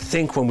 And I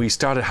think when we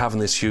started having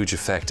this huge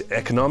effect,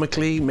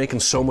 economically,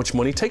 making so much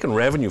money, taking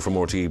revenue from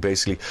RTE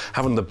basically,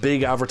 having the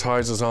big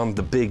advertisers on,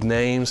 the big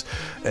names,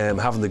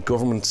 having the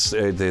governments,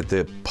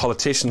 the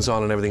politicians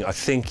on and everything, I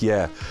think,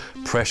 yeah,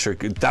 pressure,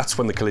 that's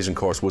when the collision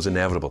course was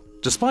inevitable.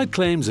 Despite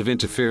claims of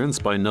interference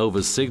by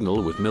Nova's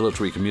signal with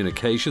military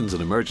communications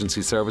and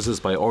emergency services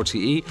by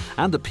RTE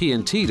and the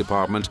P&T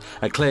department,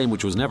 a claim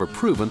which was never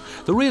proven,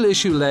 the real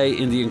issue lay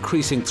in the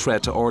increasing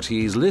threat to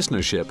RTE's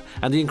listenership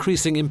and the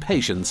increasing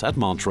impatience at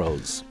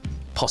Montrose.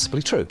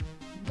 Possibly true.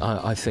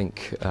 I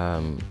think,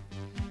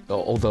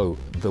 although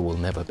there will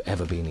never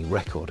ever be any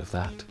record of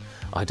that,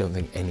 I don't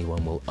think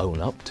anyone will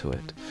own up to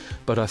it.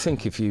 But I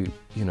think if you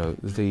know,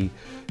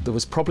 there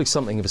was probably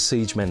something of a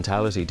siege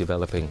mentality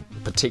developing,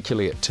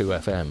 particularly at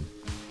 2FM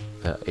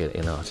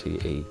in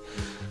RTE,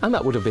 and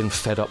that would have been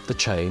fed up the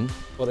chain.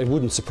 Well, it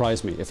wouldn't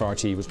surprise me if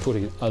RTE was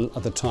putting,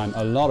 at the time,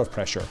 a lot of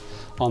pressure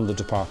on the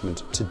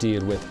department to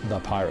deal with the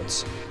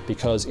pirates,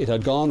 because it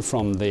had gone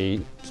from the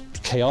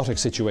chaotic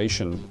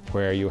situation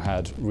where you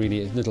had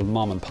really little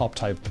mom and pop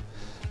type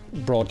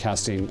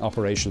broadcasting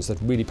operations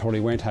that really probably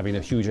weren't having a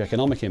huge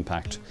economic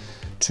impact,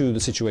 to the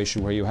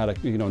situation where you had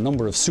a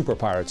number of super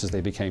pirates as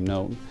they became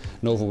known.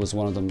 Nova was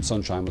one of them,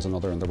 Sunshine was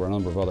another, and there were a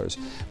number of others,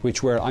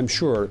 which were, I'm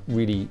sure,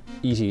 really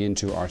eating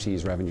into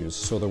RTE's revenues.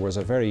 So there was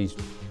a very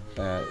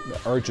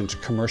urgent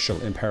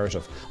commercial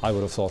imperative, I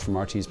would have thought, from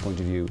RTE's point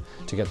of view,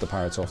 to get the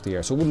pirates off the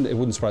air. So it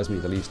wouldn't surprise me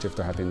the least if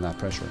there had been that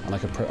pressure, and I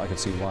could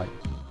see why.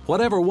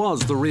 Whatever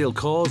was the real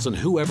cause and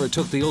whoever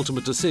took the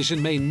ultimate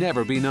decision may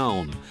never be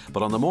known.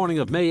 But on the morning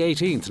of May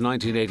 18th,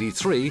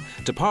 1983,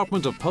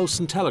 Department of Posts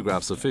and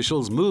Telegraphs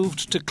officials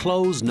moved to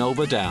close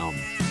Nova down.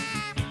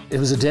 It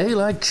was a day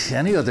like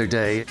any other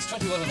day. It's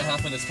 21 and a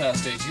half minutes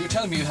past 8. You were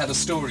telling me you had a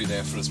story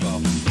there for us,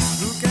 Bob.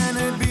 Who can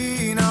it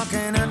be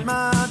knocking at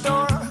my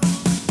door?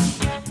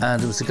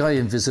 And it was a guy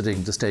in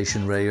visiting the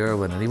station, Ray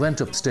Irwin, and he went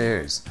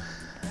upstairs.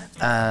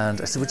 And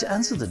I said, would you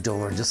answer the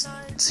door and just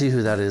see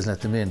who that is and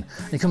let them in?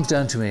 And he comes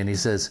down to me and he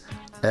says,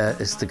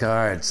 it's the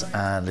guards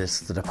and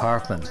it's the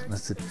department. And I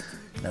said,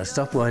 now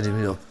stop winding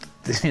me up.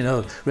 You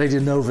know, Radio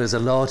Nova is a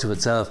law to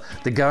itself.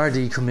 The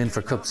Gardaí come in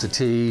for cups of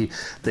tea,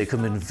 they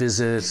come in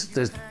visit.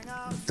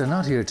 They're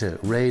not here to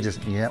raid it.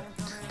 Yeah,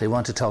 they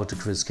want to talk to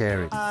Chris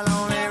Carey.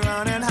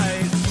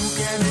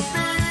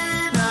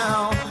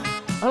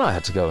 And I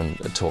had to go and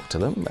talk to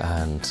them,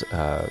 and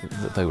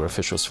they were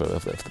officials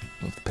of the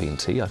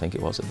P&T, I think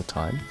it was at the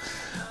time.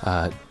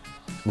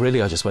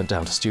 Really, I just went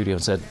down to the studio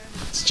and said,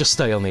 just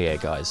stay on the air,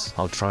 guys.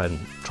 I'll try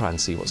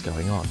and see what's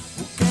going on.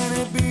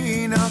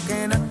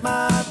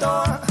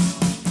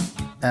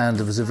 And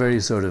there was a very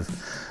sort of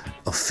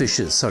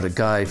officious sort of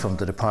guy from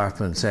the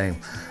department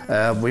saying,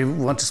 we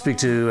want to speak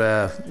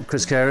to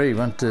Chris Carey, we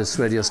want this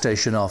radio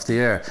station off the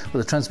air.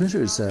 Well, the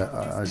transmitters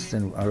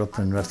are up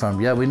in Red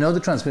Farm. Yeah, we know the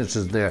transmitters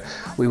are there.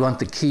 We want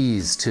the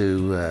keys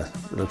to the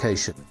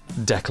location.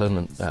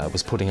 Declan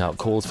was putting out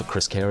calls for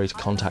Chris Carey to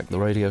contact the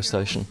radio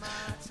station.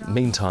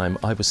 Meantime,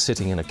 I was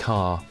sitting in a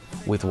car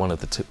with one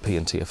of the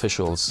P&T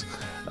officials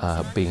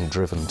being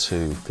driven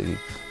to the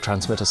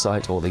transmitter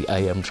site, or the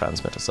AM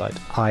transmitter site.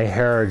 I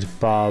heard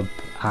Bob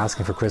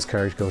asking for Chris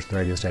Carey to go to the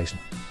radio station.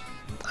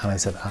 And I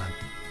said,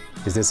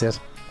 is this it?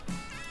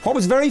 What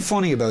was very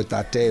funny about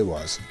that day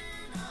was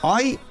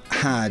I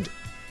had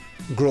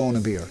grown a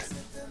beard.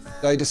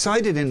 I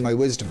decided in my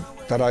wisdom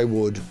that I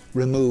would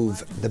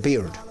remove the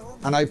beard.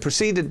 And I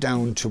proceeded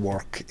down to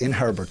work in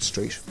Herbert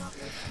Street,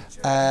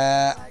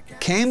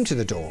 came to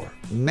the door,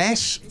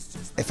 met,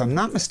 if I'm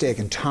not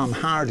mistaken, Tom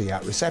Hardy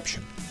at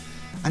reception,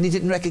 and he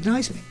didn't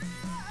recognise me.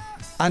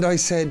 And I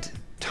said,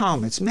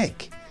 Tom, it's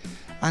Mick.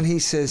 And he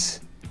says,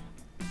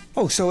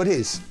 oh, so it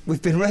is.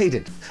 We've been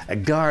raided. A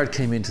guard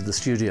came into the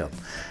studio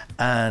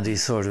and he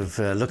sort of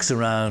looks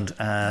around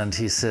and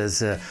he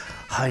says,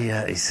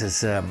 hi, he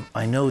says,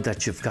 I know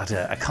that you've got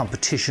a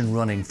competition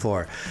running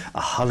for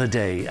a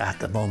holiday at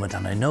the moment,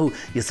 and I know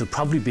you'll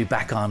probably be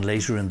back on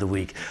later in the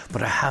week,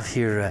 but I have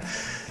here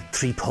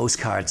 3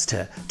 postcards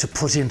to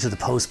put into the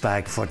post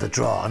bag for the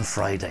draw on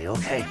Friday,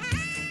 okay?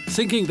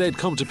 Thinking they'd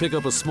come to pick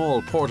up a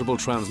small portable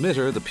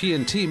transmitter, the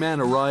P&T men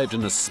arrived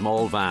in a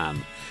small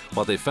van.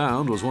 What they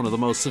found was one of the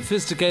most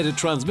sophisticated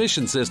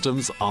transmission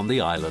systems on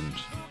the island.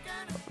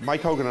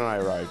 Mike Hogan and I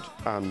arrived,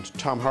 and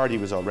Tom Hardy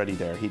was already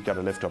there. He'd got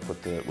a lift up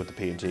with the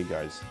P&T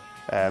guys,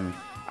 and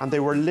they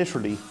were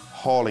literally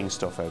hauling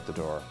stuff out the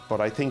door.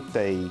 But I think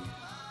they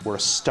were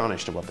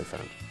astonished at what they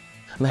found.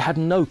 And they had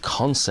no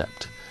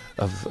concept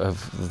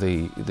of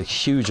the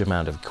huge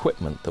amount of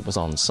equipment that was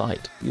on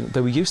site. You know,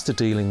 they were used to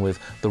dealing with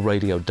the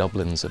Radio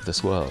Dublins of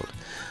this world,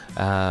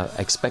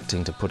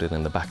 expecting to put it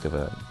in the back of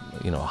a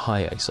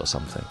Hi-Ace or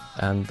something.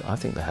 And I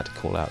think they had to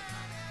call out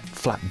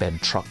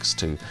flatbed trucks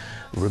to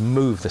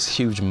remove this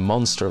huge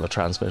monster of a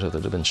transmitter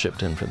that had been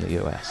shipped in from the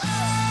US.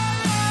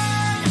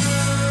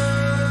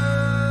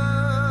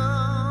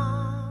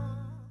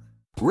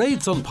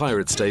 Raids on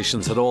pirate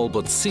stations had all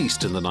but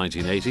ceased in the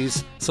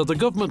 1980s, so the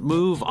government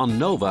move on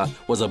Nova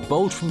was a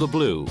bolt from the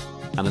blue,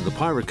 and in the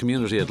pirate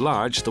community at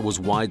large there was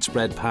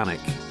widespread panic.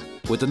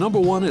 With the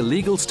 #1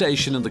 illegal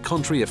station in the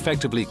country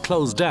effectively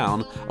closed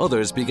down,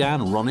 others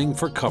began running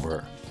for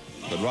cover.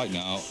 But right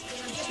now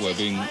we're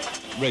being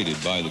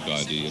raided by the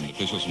Gardaí and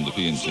officials from the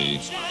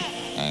P&T,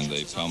 and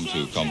they've come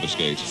to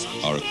confiscate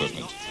our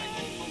equipment.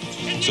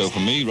 So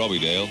from me, Robbie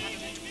Dale,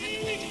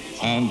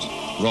 and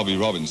Robbie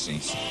Robinson,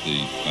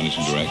 the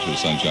managing director of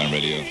Sunshine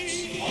Radio,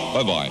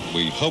 bye-bye.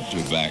 We hope to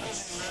be back,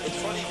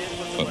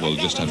 but we'll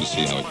just have to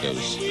see how it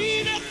goes.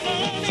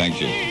 Thank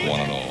you, one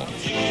and all.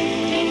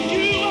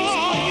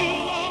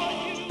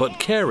 But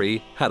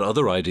Carey had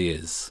other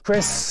ideas.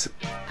 Chris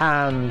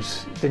and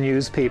the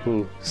news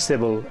people,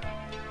 Sybil,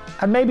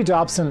 and maybe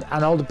Dobson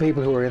and all the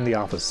people who were in the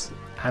office,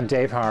 and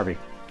Dave Harvey,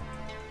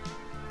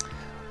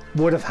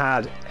 would have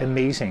had a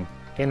meeting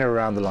in or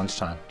around the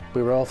lunchtime.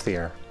 We were off the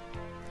air.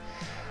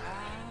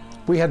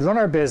 We had run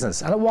our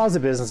business, and it was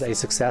a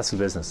successful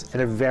business,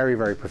 in a very,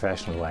 very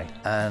professional way.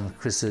 And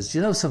Chris says,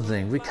 you know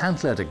something, we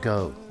can't let it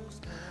go.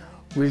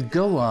 We'll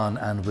go on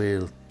and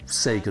we'll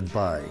say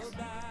goodbye.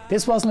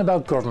 This wasn't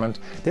about government.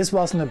 This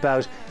wasn't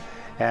about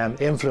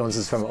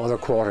influences from other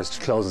quarters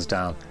to close us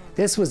down.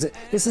 This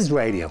is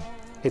radio.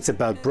 It's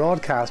about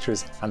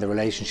broadcasters and the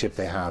relationship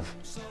they have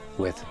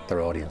with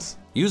their audience.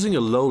 Using a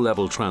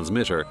low-level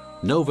transmitter,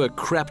 Nova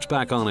crept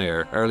back on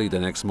air early the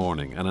next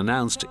morning and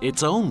announced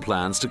its own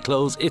plans to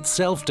close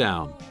itself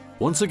down.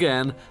 Once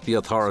again, the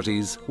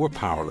authorities were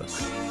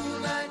powerless.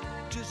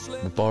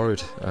 We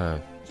borrowed a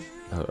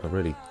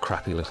really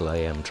crappy little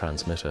AM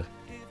transmitter,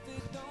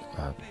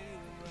 a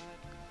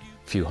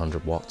few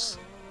hundred watts,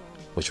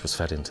 which was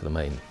fed into the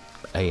main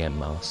AM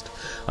mast,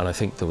 and I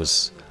think there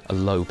was a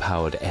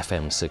low-powered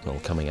FM signal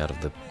coming out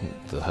of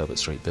the Herbert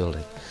Street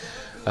building.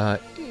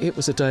 It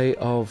was a day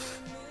of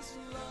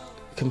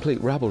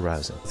complete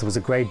rabble-rousing. There was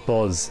a great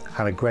buzz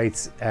and a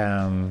great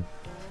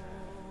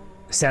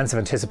sense of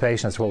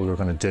anticipation as to what we were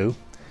going to do.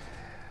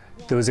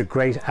 There was a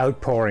great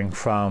outpouring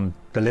from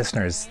the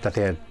listeners that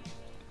they had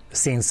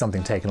seen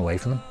something taken away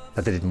from them,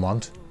 that they didn't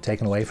want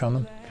taken away from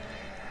them.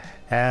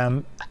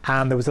 And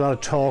there was a lot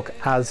of talk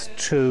as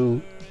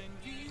to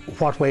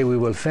what way we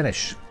will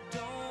finish.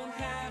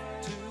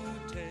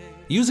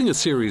 Using a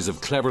series of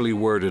cleverly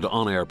worded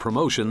on-air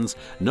promotions,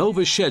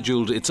 Nova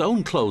scheduled its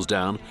own close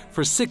down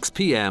for 6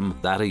 p.m.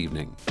 that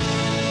evening.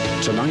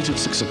 Tonight at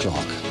 6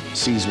 o'clock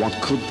sees what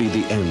could be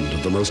the end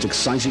of the most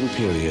exciting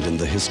period in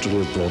the history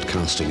of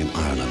broadcasting in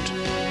Ireland,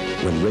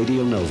 when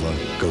Radio Nova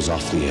goes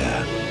off the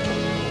air.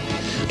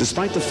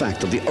 Despite the fact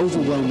that the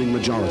overwhelming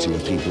majority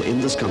of people in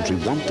this country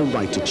want the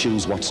right to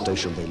choose what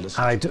station they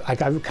listen to. I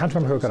can't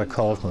remember who got a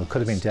call from. It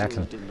could have been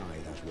Declan.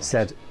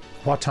 Said,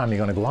 "What time are you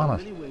going to go on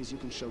it?"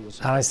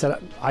 And I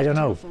said, "I don't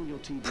know.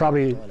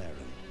 Probably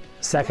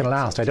second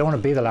last. I don't want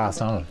to be the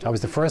last on it. I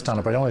was the first on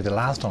it, but I don't want to be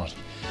the last on it."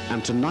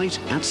 And tonight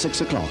at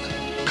 6 o'clock,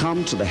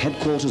 come to the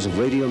headquarters of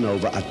Radio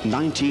Nova at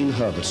 19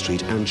 Herbert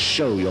Street and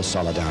show your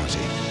solidarity.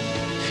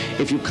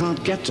 If you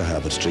can't get to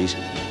Herbert Street,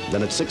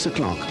 then at 6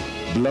 o'clock,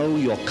 blow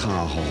your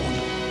car horn,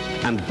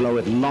 and blow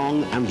it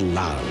long and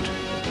loud.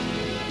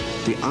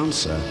 The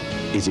answer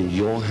is in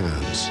your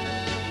hands.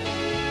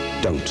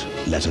 Don't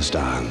let us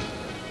down.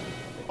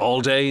 All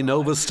day,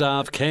 Nova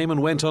staff came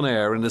and went on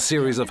air in a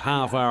series of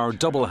half-hour,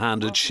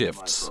 double-handed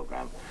shifts.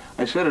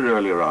 I said it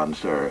earlier on,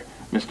 sir,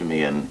 Mr.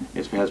 Meehan,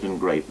 it has been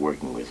great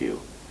working with you.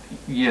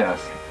 Yes.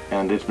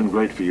 And it's been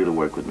great for you to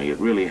work with me. It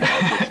really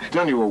has. It's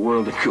done you a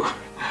world of good.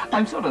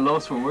 I'm sort of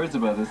lost for words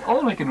about this.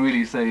 All I can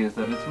really say is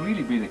that it's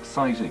really been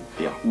exciting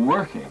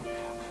working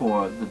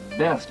for the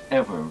best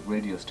ever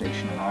radio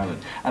station in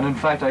Ireland. And in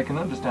fact, I can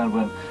understand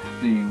when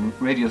the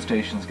radio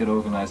stations get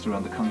organised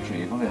around the country,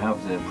 you're going to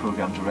have the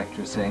programme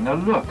director saying, "Now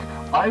look,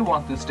 I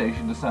want this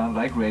station to sound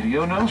like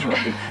Radio Nova."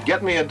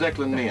 Get me a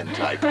Declan Meehan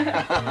type.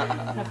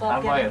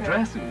 And my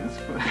address is...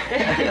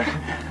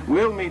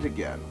 We'll meet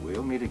again.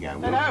 We'll meet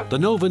again. The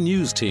Nova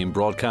News team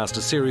broadcast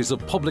a series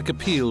of public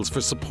appeals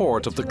for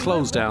support of the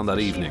close down that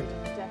evening,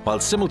 while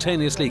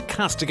simultaneously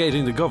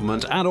castigating the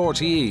government and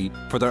RTE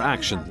for their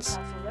actions,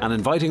 and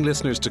inviting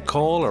listeners to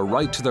call or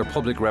write to their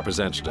public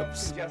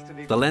representatives.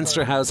 The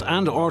Leinster House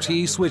and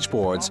RTE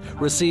switchboards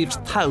received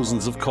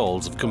thousands of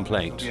calls of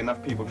complaint.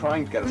 Enough people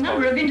trying to get The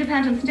number of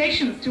independent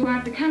stations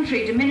throughout the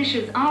country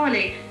diminishes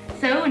hourly.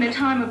 So, in a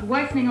time of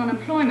worsening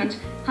unemployment,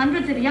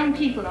 hundreds of young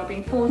people are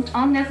being forced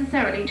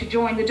unnecessarily to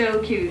join the dole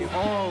queues.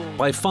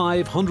 By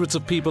 5, hundreds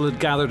of people had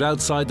gathered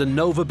outside the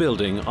Nova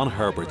building on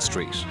Herbert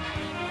Street.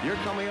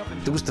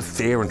 There was the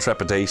fear and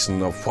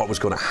trepidation of what was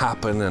going to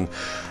happen and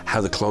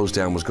how the close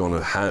down was going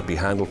to be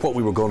handled, what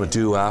we were going to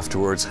do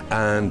afterwards,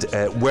 and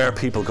where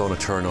people going to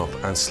turn up.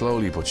 And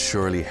slowly but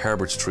surely,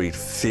 Herbert Street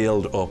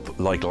filled up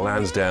like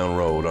Lansdowne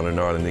Road on an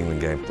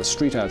Ireland-England game. The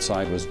street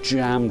outside was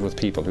jammed with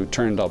people who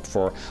turned up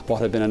for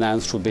what had been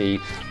announced would be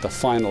the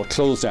final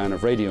close down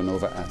of Radio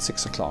Nova at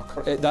 6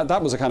 o'clock.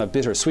 That was a kind of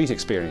bittersweet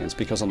experience,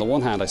 because on the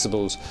one hand, I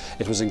suppose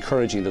it was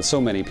encouraging that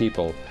so many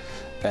people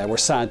were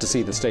sad to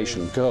see the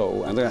station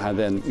go, and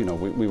then you know,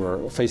 we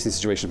were facing a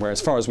situation where,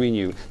 as far as we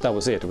knew, that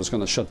was it. It was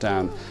going to shut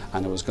down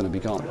and it was going to be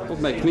gone. What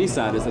makes me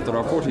sad is that there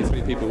are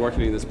 43 people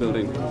working in this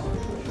building,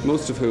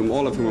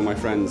 all of whom are my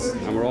friends,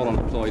 and we're all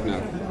unemployed now.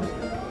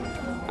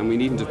 And we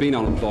needn't have been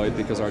unemployed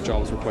because our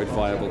jobs were quite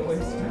viable.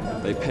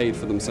 They paid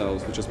for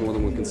themselves, which is more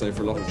than one can say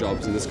for a lot of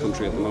jobs in this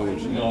country at the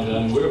moment.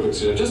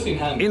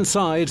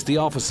 Inside the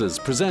offices,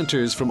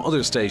 presenters from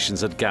other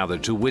stations had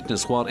gathered to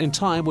witness what in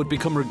time would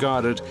become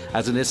regarded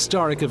as an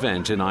historic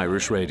event in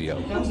Irish radio.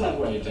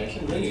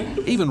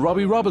 Even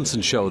Robbie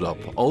Robinson showed up,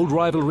 old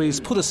rivalries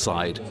put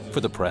aside for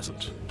the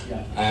present.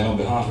 And on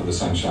behalf of the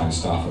Sunshine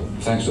staff,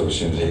 thanks for the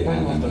opportunity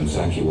and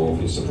thank you all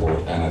for your support.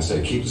 And I'd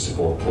say keep the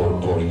support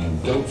pouring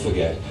in. Don't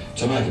forget,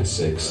 tonight at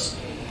 6,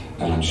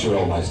 and I'm sure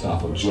all my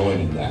staff will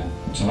join in that.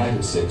 Tonight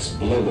at 6,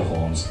 blow the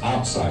horns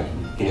outside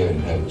here in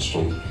Herbert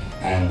Street,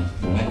 and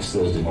next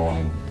Thursday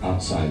morning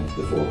outside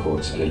the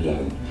forecourts at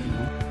 11.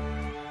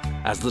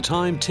 As the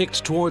time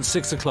ticked towards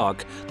 6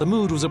 o'clock, the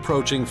mood was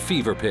approaching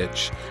fever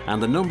pitch,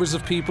 and the numbers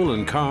of people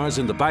and cars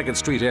in the Baggot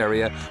Street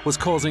area was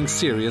causing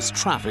serious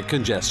traffic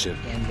congestion.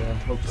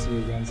 Hope to see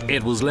you again soon.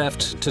 It was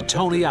left to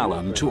Tony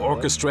Allen to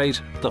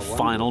orchestrate the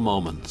final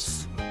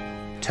moments.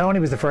 Tony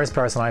was the first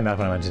person I met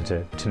when I went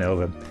into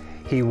Nova.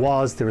 He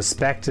was the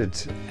respected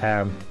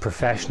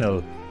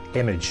professional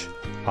image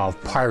of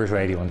pirate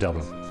radio in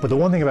Dublin. But the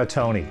one thing about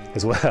Tony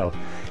as well,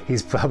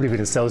 he's probably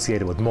been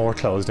associated with more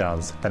close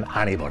downs than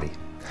anybody.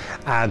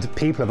 And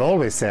people have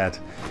always said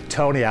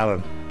Tony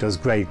Allen does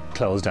great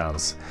close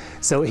downs.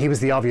 So he was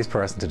the obvious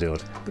person to do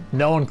it. But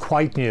no one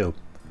quite knew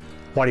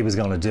what he was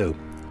going to do.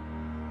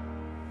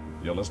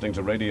 You're listening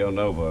to Radio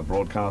Nova,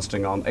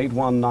 broadcasting on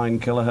 819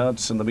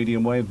 kilohertz in the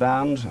medium wave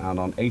band and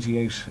on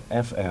 88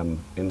 FM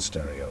in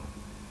stereo.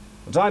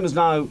 The time is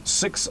now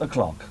 6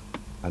 o'clock,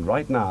 and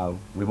right now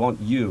we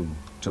want you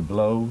to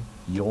blow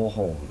your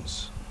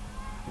horns,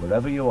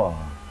 wherever you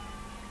are,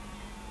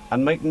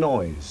 and make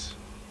noise.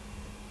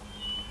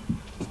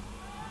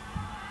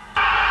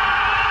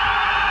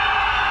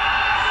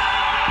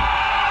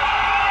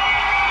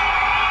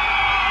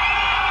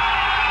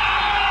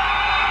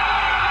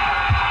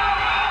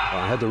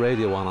 had the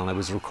radio on and I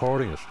was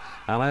recording it.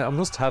 And I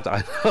must have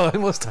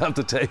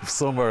the tape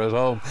somewhere at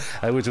home,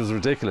 which was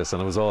ridiculous.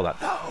 And it was all that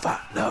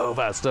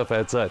Nova stuff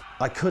outside.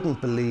 I couldn't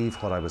believe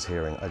what I was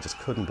hearing. I just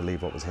couldn't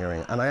believe what I was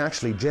hearing. And I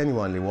actually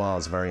genuinely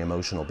was very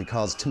emotional,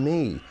 because to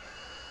me,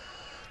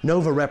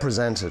 Nova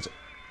represented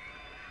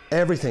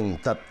everything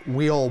that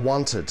we all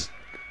wanted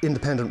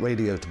independent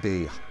radio to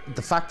be.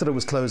 The fact that it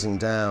was closing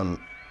down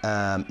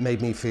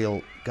made me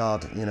feel,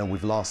 God, you know,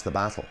 we've lost the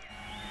battle.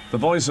 The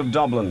voice of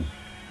Dublin,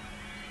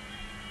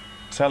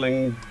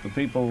 telling the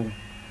people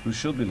who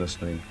should be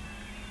listening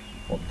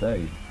what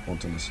they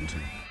want to listen to.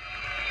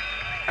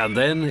 And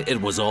then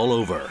it was all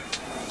over.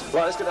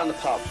 Right, let's go down the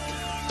pub.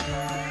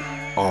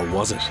 Or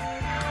was it?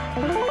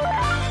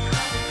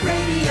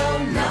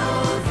 Radio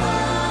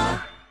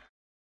Nova.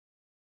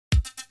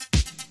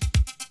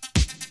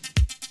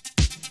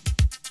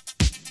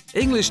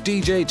 English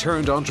DJ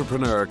turned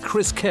entrepreneur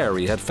Chris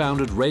Carey had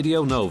founded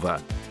Radio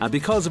Nova, and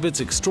because of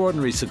its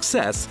extraordinary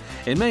success,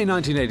 in May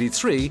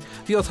 1983,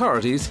 the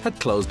authorities had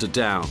closed it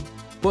down.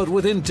 But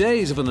within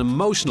days of an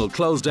emotional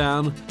close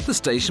down, the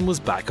station was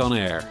back on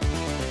air.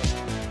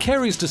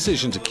 Carey's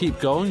decision to keep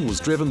going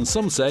was driven,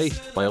 some say,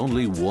 by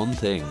only one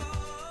thing.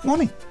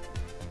 Money.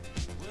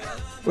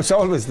 It was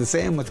always the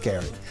same with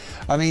Carey.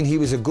 I mean, he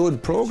was a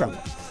good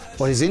programmer,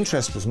 but his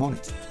interest was money.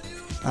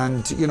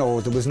 And, you know,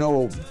 there was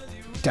no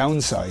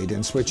downside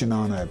in switching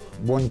on a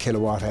 1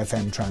 kilowatt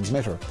FM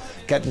transmitter,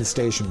 getting the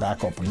station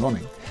back up and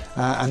running,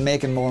 and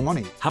making more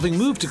money. Having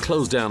moved to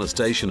close down a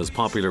station as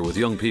popular with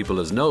young people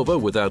as Nova,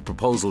 without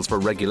proposals for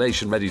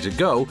regulation ready to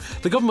go,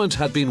 the government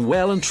had been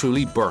well and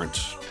truly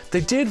burnt. They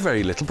did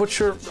very little, but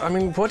sure, I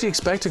mean, what do you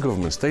expect of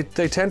governments? They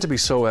tend to be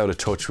so out of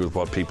touch with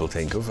what people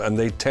think of, and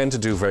they tend to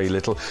do very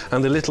little,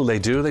 and the little they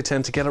do, they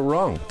tend to get it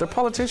wrong. They're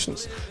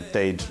politicians.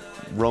 They'd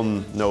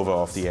run Nova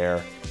off the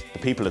air. The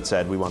people had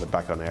said we want it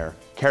back on air.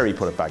 Kerry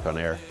put it back on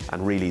air,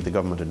 and really the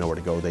government had nowhere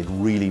to go. They'd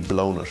really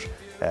blown it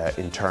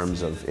in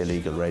terms of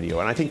illegal radio,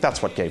 and I think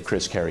that's what gave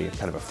Chris Carey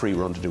kind of a free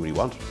run to do what he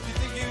wanted.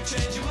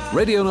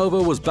 Radio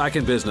Nova was back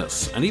in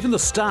business, and even the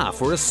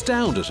staff were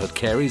astounded at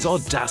Carey's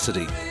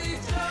audacity.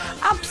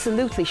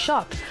 Absolutely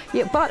shocked.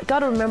 You got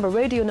to remember,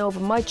 Radio Nova,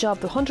 my job,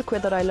 the 100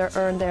 quid that I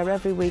earned there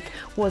every week,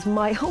 was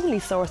my only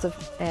source of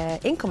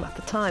income at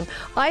the time.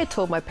 I had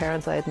told my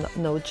parents I had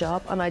no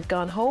job, and I'd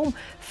gone home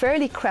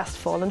fairly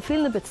crestfallen,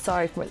 feeling a bit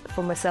sorry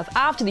for myself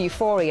after the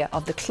euphoria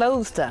of the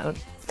close down,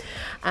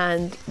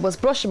 and was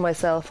brushing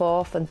myself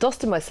off and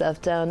dusting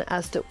myself down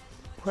as to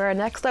where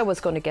next I was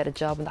going to get a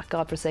job in that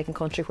godforsaken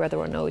country where there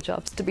were no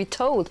jobs. To be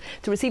told,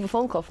 to receive a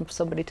phone call from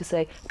somebody to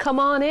say, come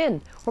on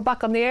in, we're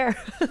back on the air.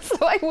 So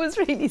I was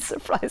really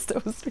surprised, I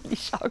was really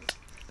shocked.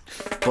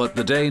 But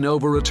the day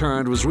Nova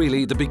returned was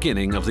really the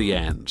beginning of the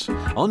end.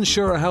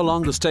 Unsure how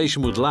long the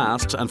station would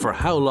last and for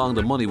how long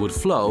the money would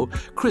flow,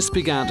 Chris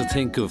began to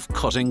think of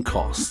cutting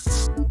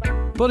costs.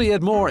 But he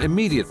had more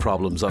immediate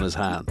problems on his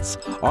hands.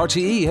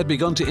 RTE had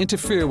begun to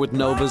interfere with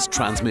Nova's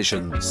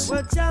transmissions.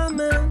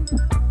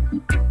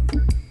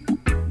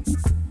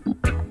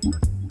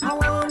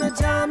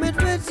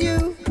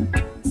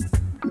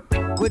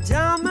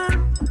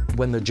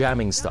 When the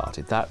jamming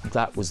started,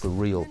 that was the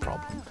real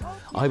problem.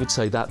 I would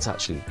say that's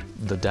actually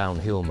the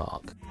downhill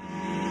mark.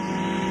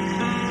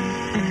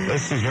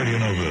 This is Radio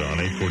Nova on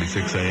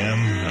 8:46 AM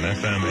and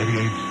FM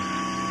 88.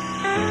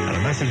 And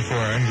a message for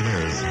our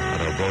engineers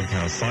at our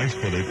broadcast site,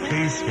 will they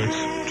please switch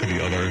to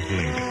the other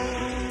link.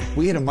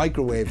 We had a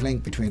microwave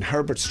link between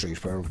Herbert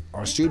Street, where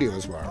our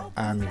studios were,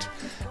 and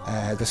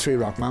the Three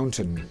Rock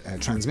Mountain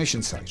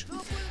transmission site.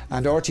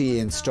 And RTE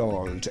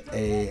installed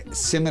a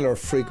similar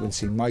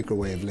frequency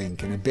microwave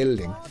link in a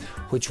building,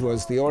 which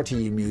was the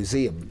RTE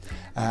Museum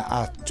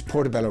at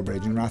Portobello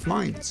Bridge in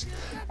Rathmines.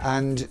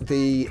 And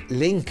the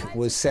link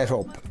was set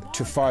up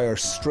to fire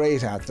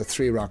straight at the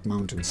Three Rock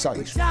Mountain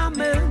site.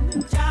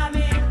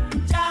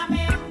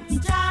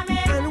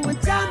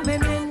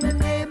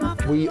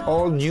 We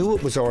all knew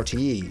it was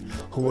RTE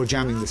who were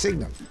jamming the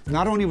signal.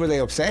 Not only were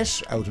they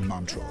upset out in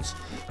Montrose,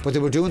 but they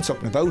were doing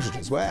something about it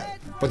as well.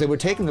 But they were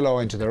taking the law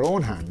into their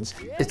own hands.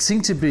 It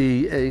seemed to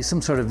be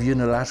some sort of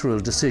unilateral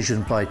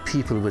decision by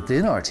people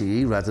within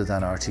RTE rather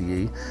than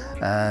RTE,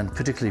 and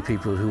particularly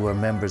people who were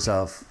members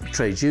of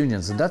trade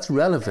unions. And that's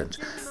relevant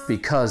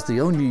because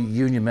the only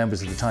union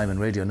members at the time in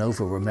Radio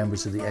Nova were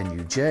members of the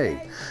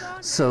NUJ.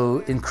 So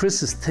in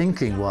Chris's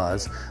thinking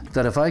was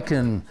that if I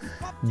can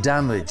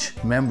damage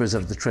members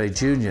of the trade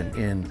union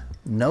in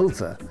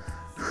Nova,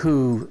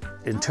 who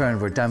in turn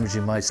were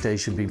damaging my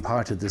station being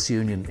part of this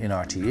union in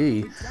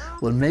RTE,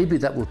 well, maybe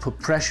that will put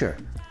pressure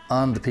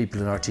on the people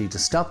in RTE to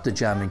stop the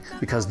jamming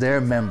because their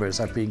members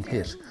are being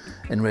hit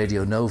in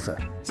Radio Nova.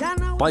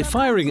 By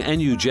firing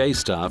NUJ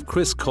staff,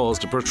 Chris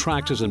caused a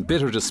protracted and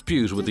bitter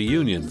dispute with the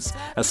unions,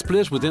 a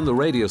split within the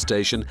radio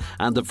station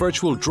and the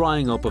virtual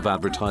drying up of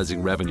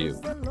advertising revenue.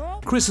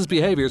 Chris's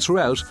behaviour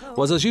throughout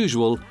was, as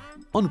usual,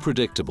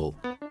 unpredictable.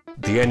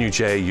 The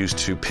NUJ used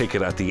to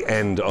picket at the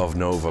end of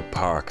Nova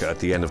Park, at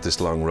the end of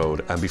this long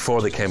road, and before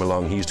they came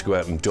along he used to go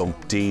out and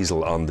dump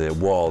diesel on the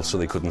wall so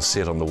they couldn't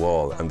sit on the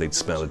wall and they'd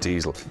smell of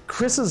diesel.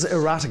 Chris's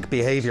erratic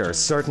behaviour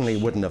certainly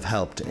wouldn't have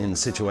helped in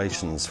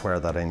situations where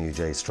that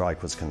NUJ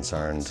strike was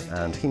concerned,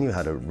 and he knew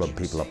how to rub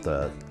people up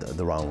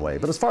the wrong way.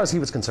 But as far as he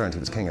was concerned, he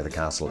was king of the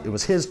castle. It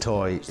was his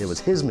toy, it was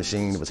his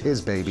machine, it was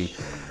his baby,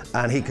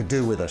 and he could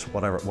do with it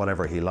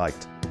whatever he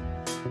liked.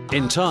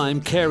 In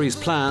time, Carey's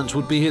plans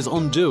would be his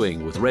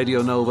undoing, with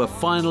Radio Nova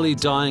finally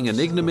dying an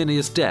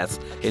ignominious death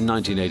in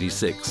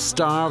 1986,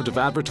 starved of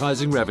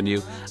advertising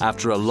revenue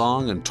after a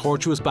long and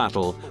tortuous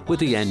battle with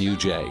the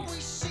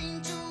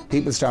NUJ.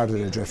 People started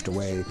to drift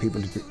away.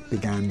 People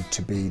began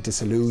to be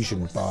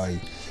disillusioned by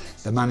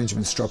the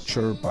management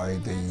structure, by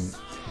the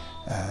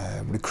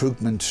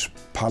recruitment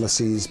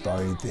policies,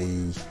 by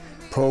the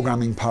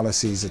programming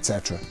policies,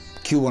 etc.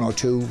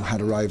 Q102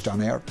 had arrived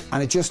on air,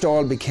 and it just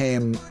all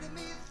became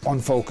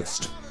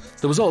unfocused.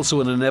 There was also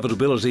an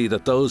inevitability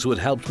that those who had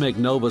helped make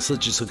Nova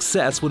such a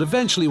success would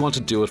eventually want to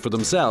do it for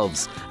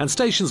themselves, and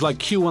stations like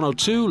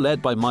Q102,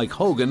 led by Mike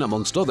Hogan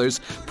amongst others,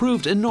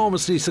 proved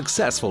enormously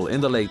successful in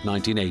the late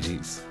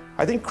 1980s.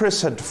 I think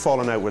Chris had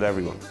fallen out with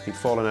everyone. He'd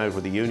fallen out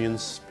with the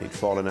unions, he'd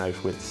fallen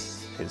out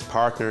with his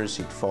partners,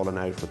 he'd fallen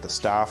out with the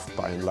staff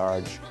by and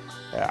large,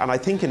 and I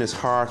think in his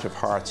heart of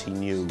hearts he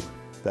knew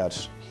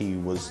that he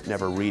was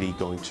never really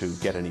going to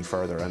get any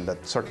further, and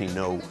that certainly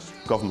no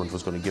government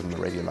was going to give him a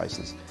radio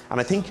licence. And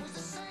I think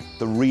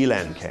the real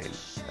end came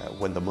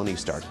when the money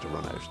started to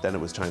run out. Then it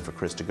was time for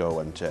Chris to go,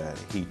 and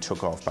he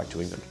took off back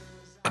to England.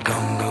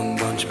 Gone, gone,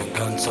 gone, she's been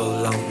gone so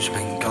long, she's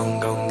been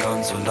gone, gone,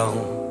 gone so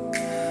long.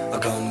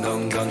 Gone,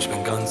 gone, gone, she's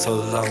been gone so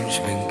long, she's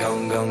been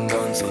gone, gone,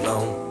 gone so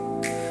long.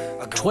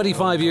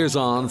 25 years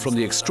on from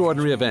the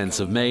extraordinary events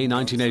of May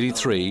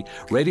 1983,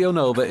 Radio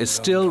Nova is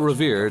still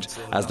revered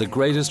as the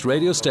greatest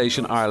radio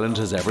station Ireland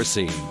has ever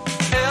seen.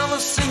 Ever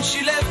since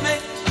she left me,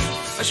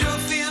 I sure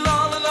feel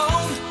all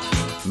alone.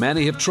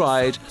 Many have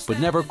tried, but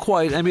never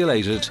quite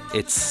emulated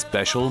its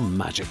special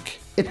magic.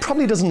 It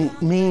probably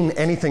doesn't mean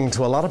anything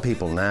to a lot of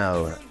people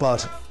now,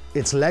 but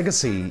its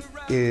legacy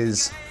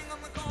is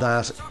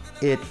that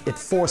it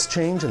forced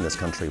change in this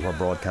country where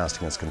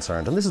broadcasting is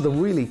concerned, and this is the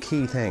really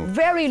key thing.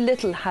 Very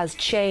little has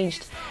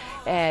changed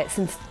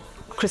since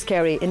Chris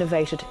Carey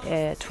innovated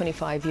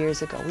 25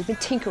 years ago. We've been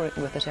tinkering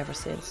with it ever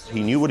since.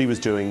 He knew what he was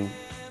doing.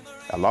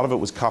 A lot of it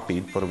was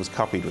copied, but it was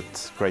copied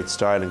with great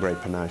style and great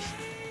panache.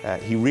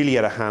 He really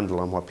had a handle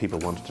on what people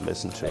wanted to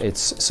listen to.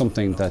 It's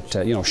something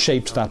that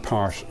shaped that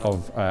part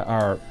of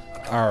our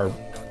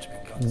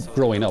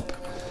growing up.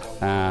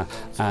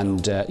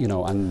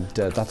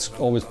 That's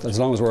always, as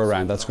long as we're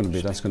around, that's going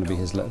to be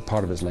his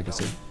part of his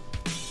legacy.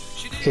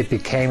 It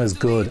became as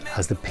good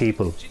as the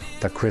people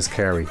that Chris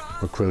Carey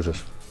recruited.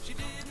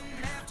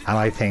 And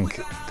I think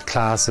the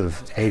class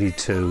of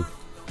 82,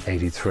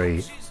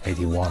 83,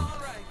 81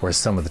 were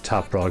some of the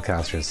top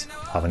broadcasters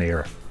of an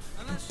era.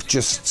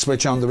 Just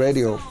switch on the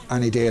radio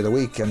any day of the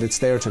week and it's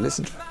there to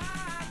listen to,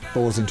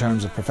 both in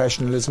terms of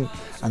professionalism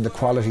and the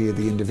quality of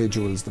the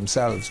individuals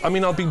themselves. I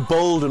mean, I'll be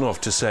bold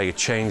enough to say it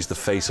changed the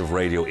face of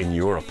radio in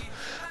Europe,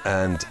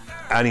 and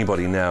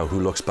anybody now who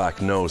looks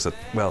back knows that,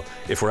 well,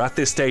 if we're at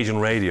this stage in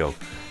radio,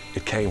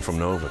 it came from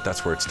Nova.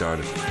 That's where it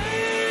started.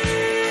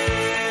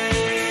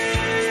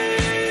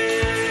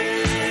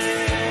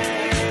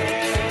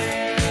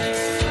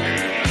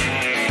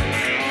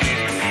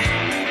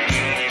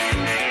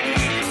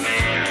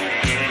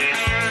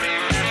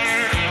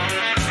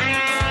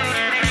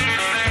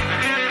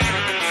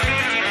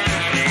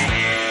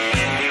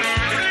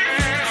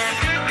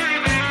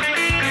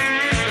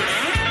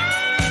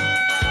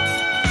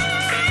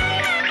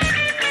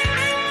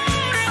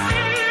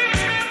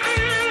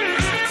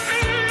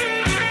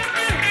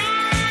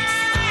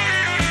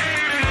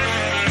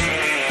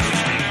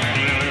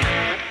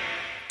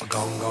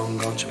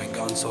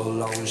 so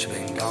long, she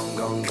been gone,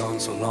 gone, gone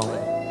so long.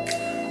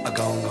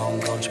 Gone, gone,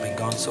 gone, she been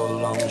gone so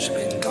long, she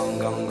been gone,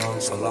 gone,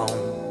 gone so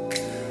long.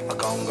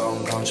 Gone,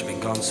 gone, gone, she been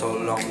gone so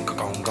long.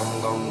 Gone,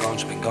 gone, gone, gone,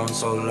 she been gone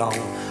so long.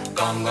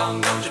 Gone,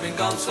 gone, gone, she been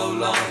gone so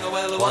long.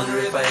 Well, I wonder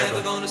if I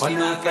ever gonna see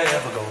my baby.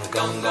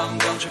 Gone, gone,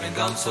 gone, she been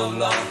gone so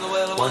long.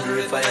 Well, I wonder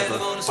if I ever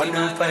gonna see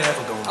my baby.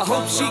 I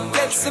hope she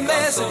gets the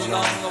message.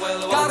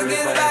 Gotta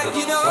get her back,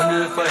 you know.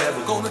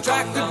 Gonna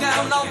track her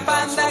down, I'll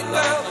find that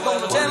girl.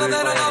 Gonna tell her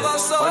that I love her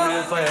so.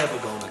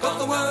 Put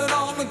the word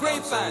on the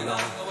grapevine.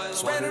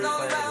 Spread it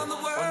all around the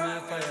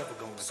world.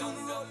 Sooner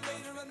or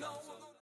later I know.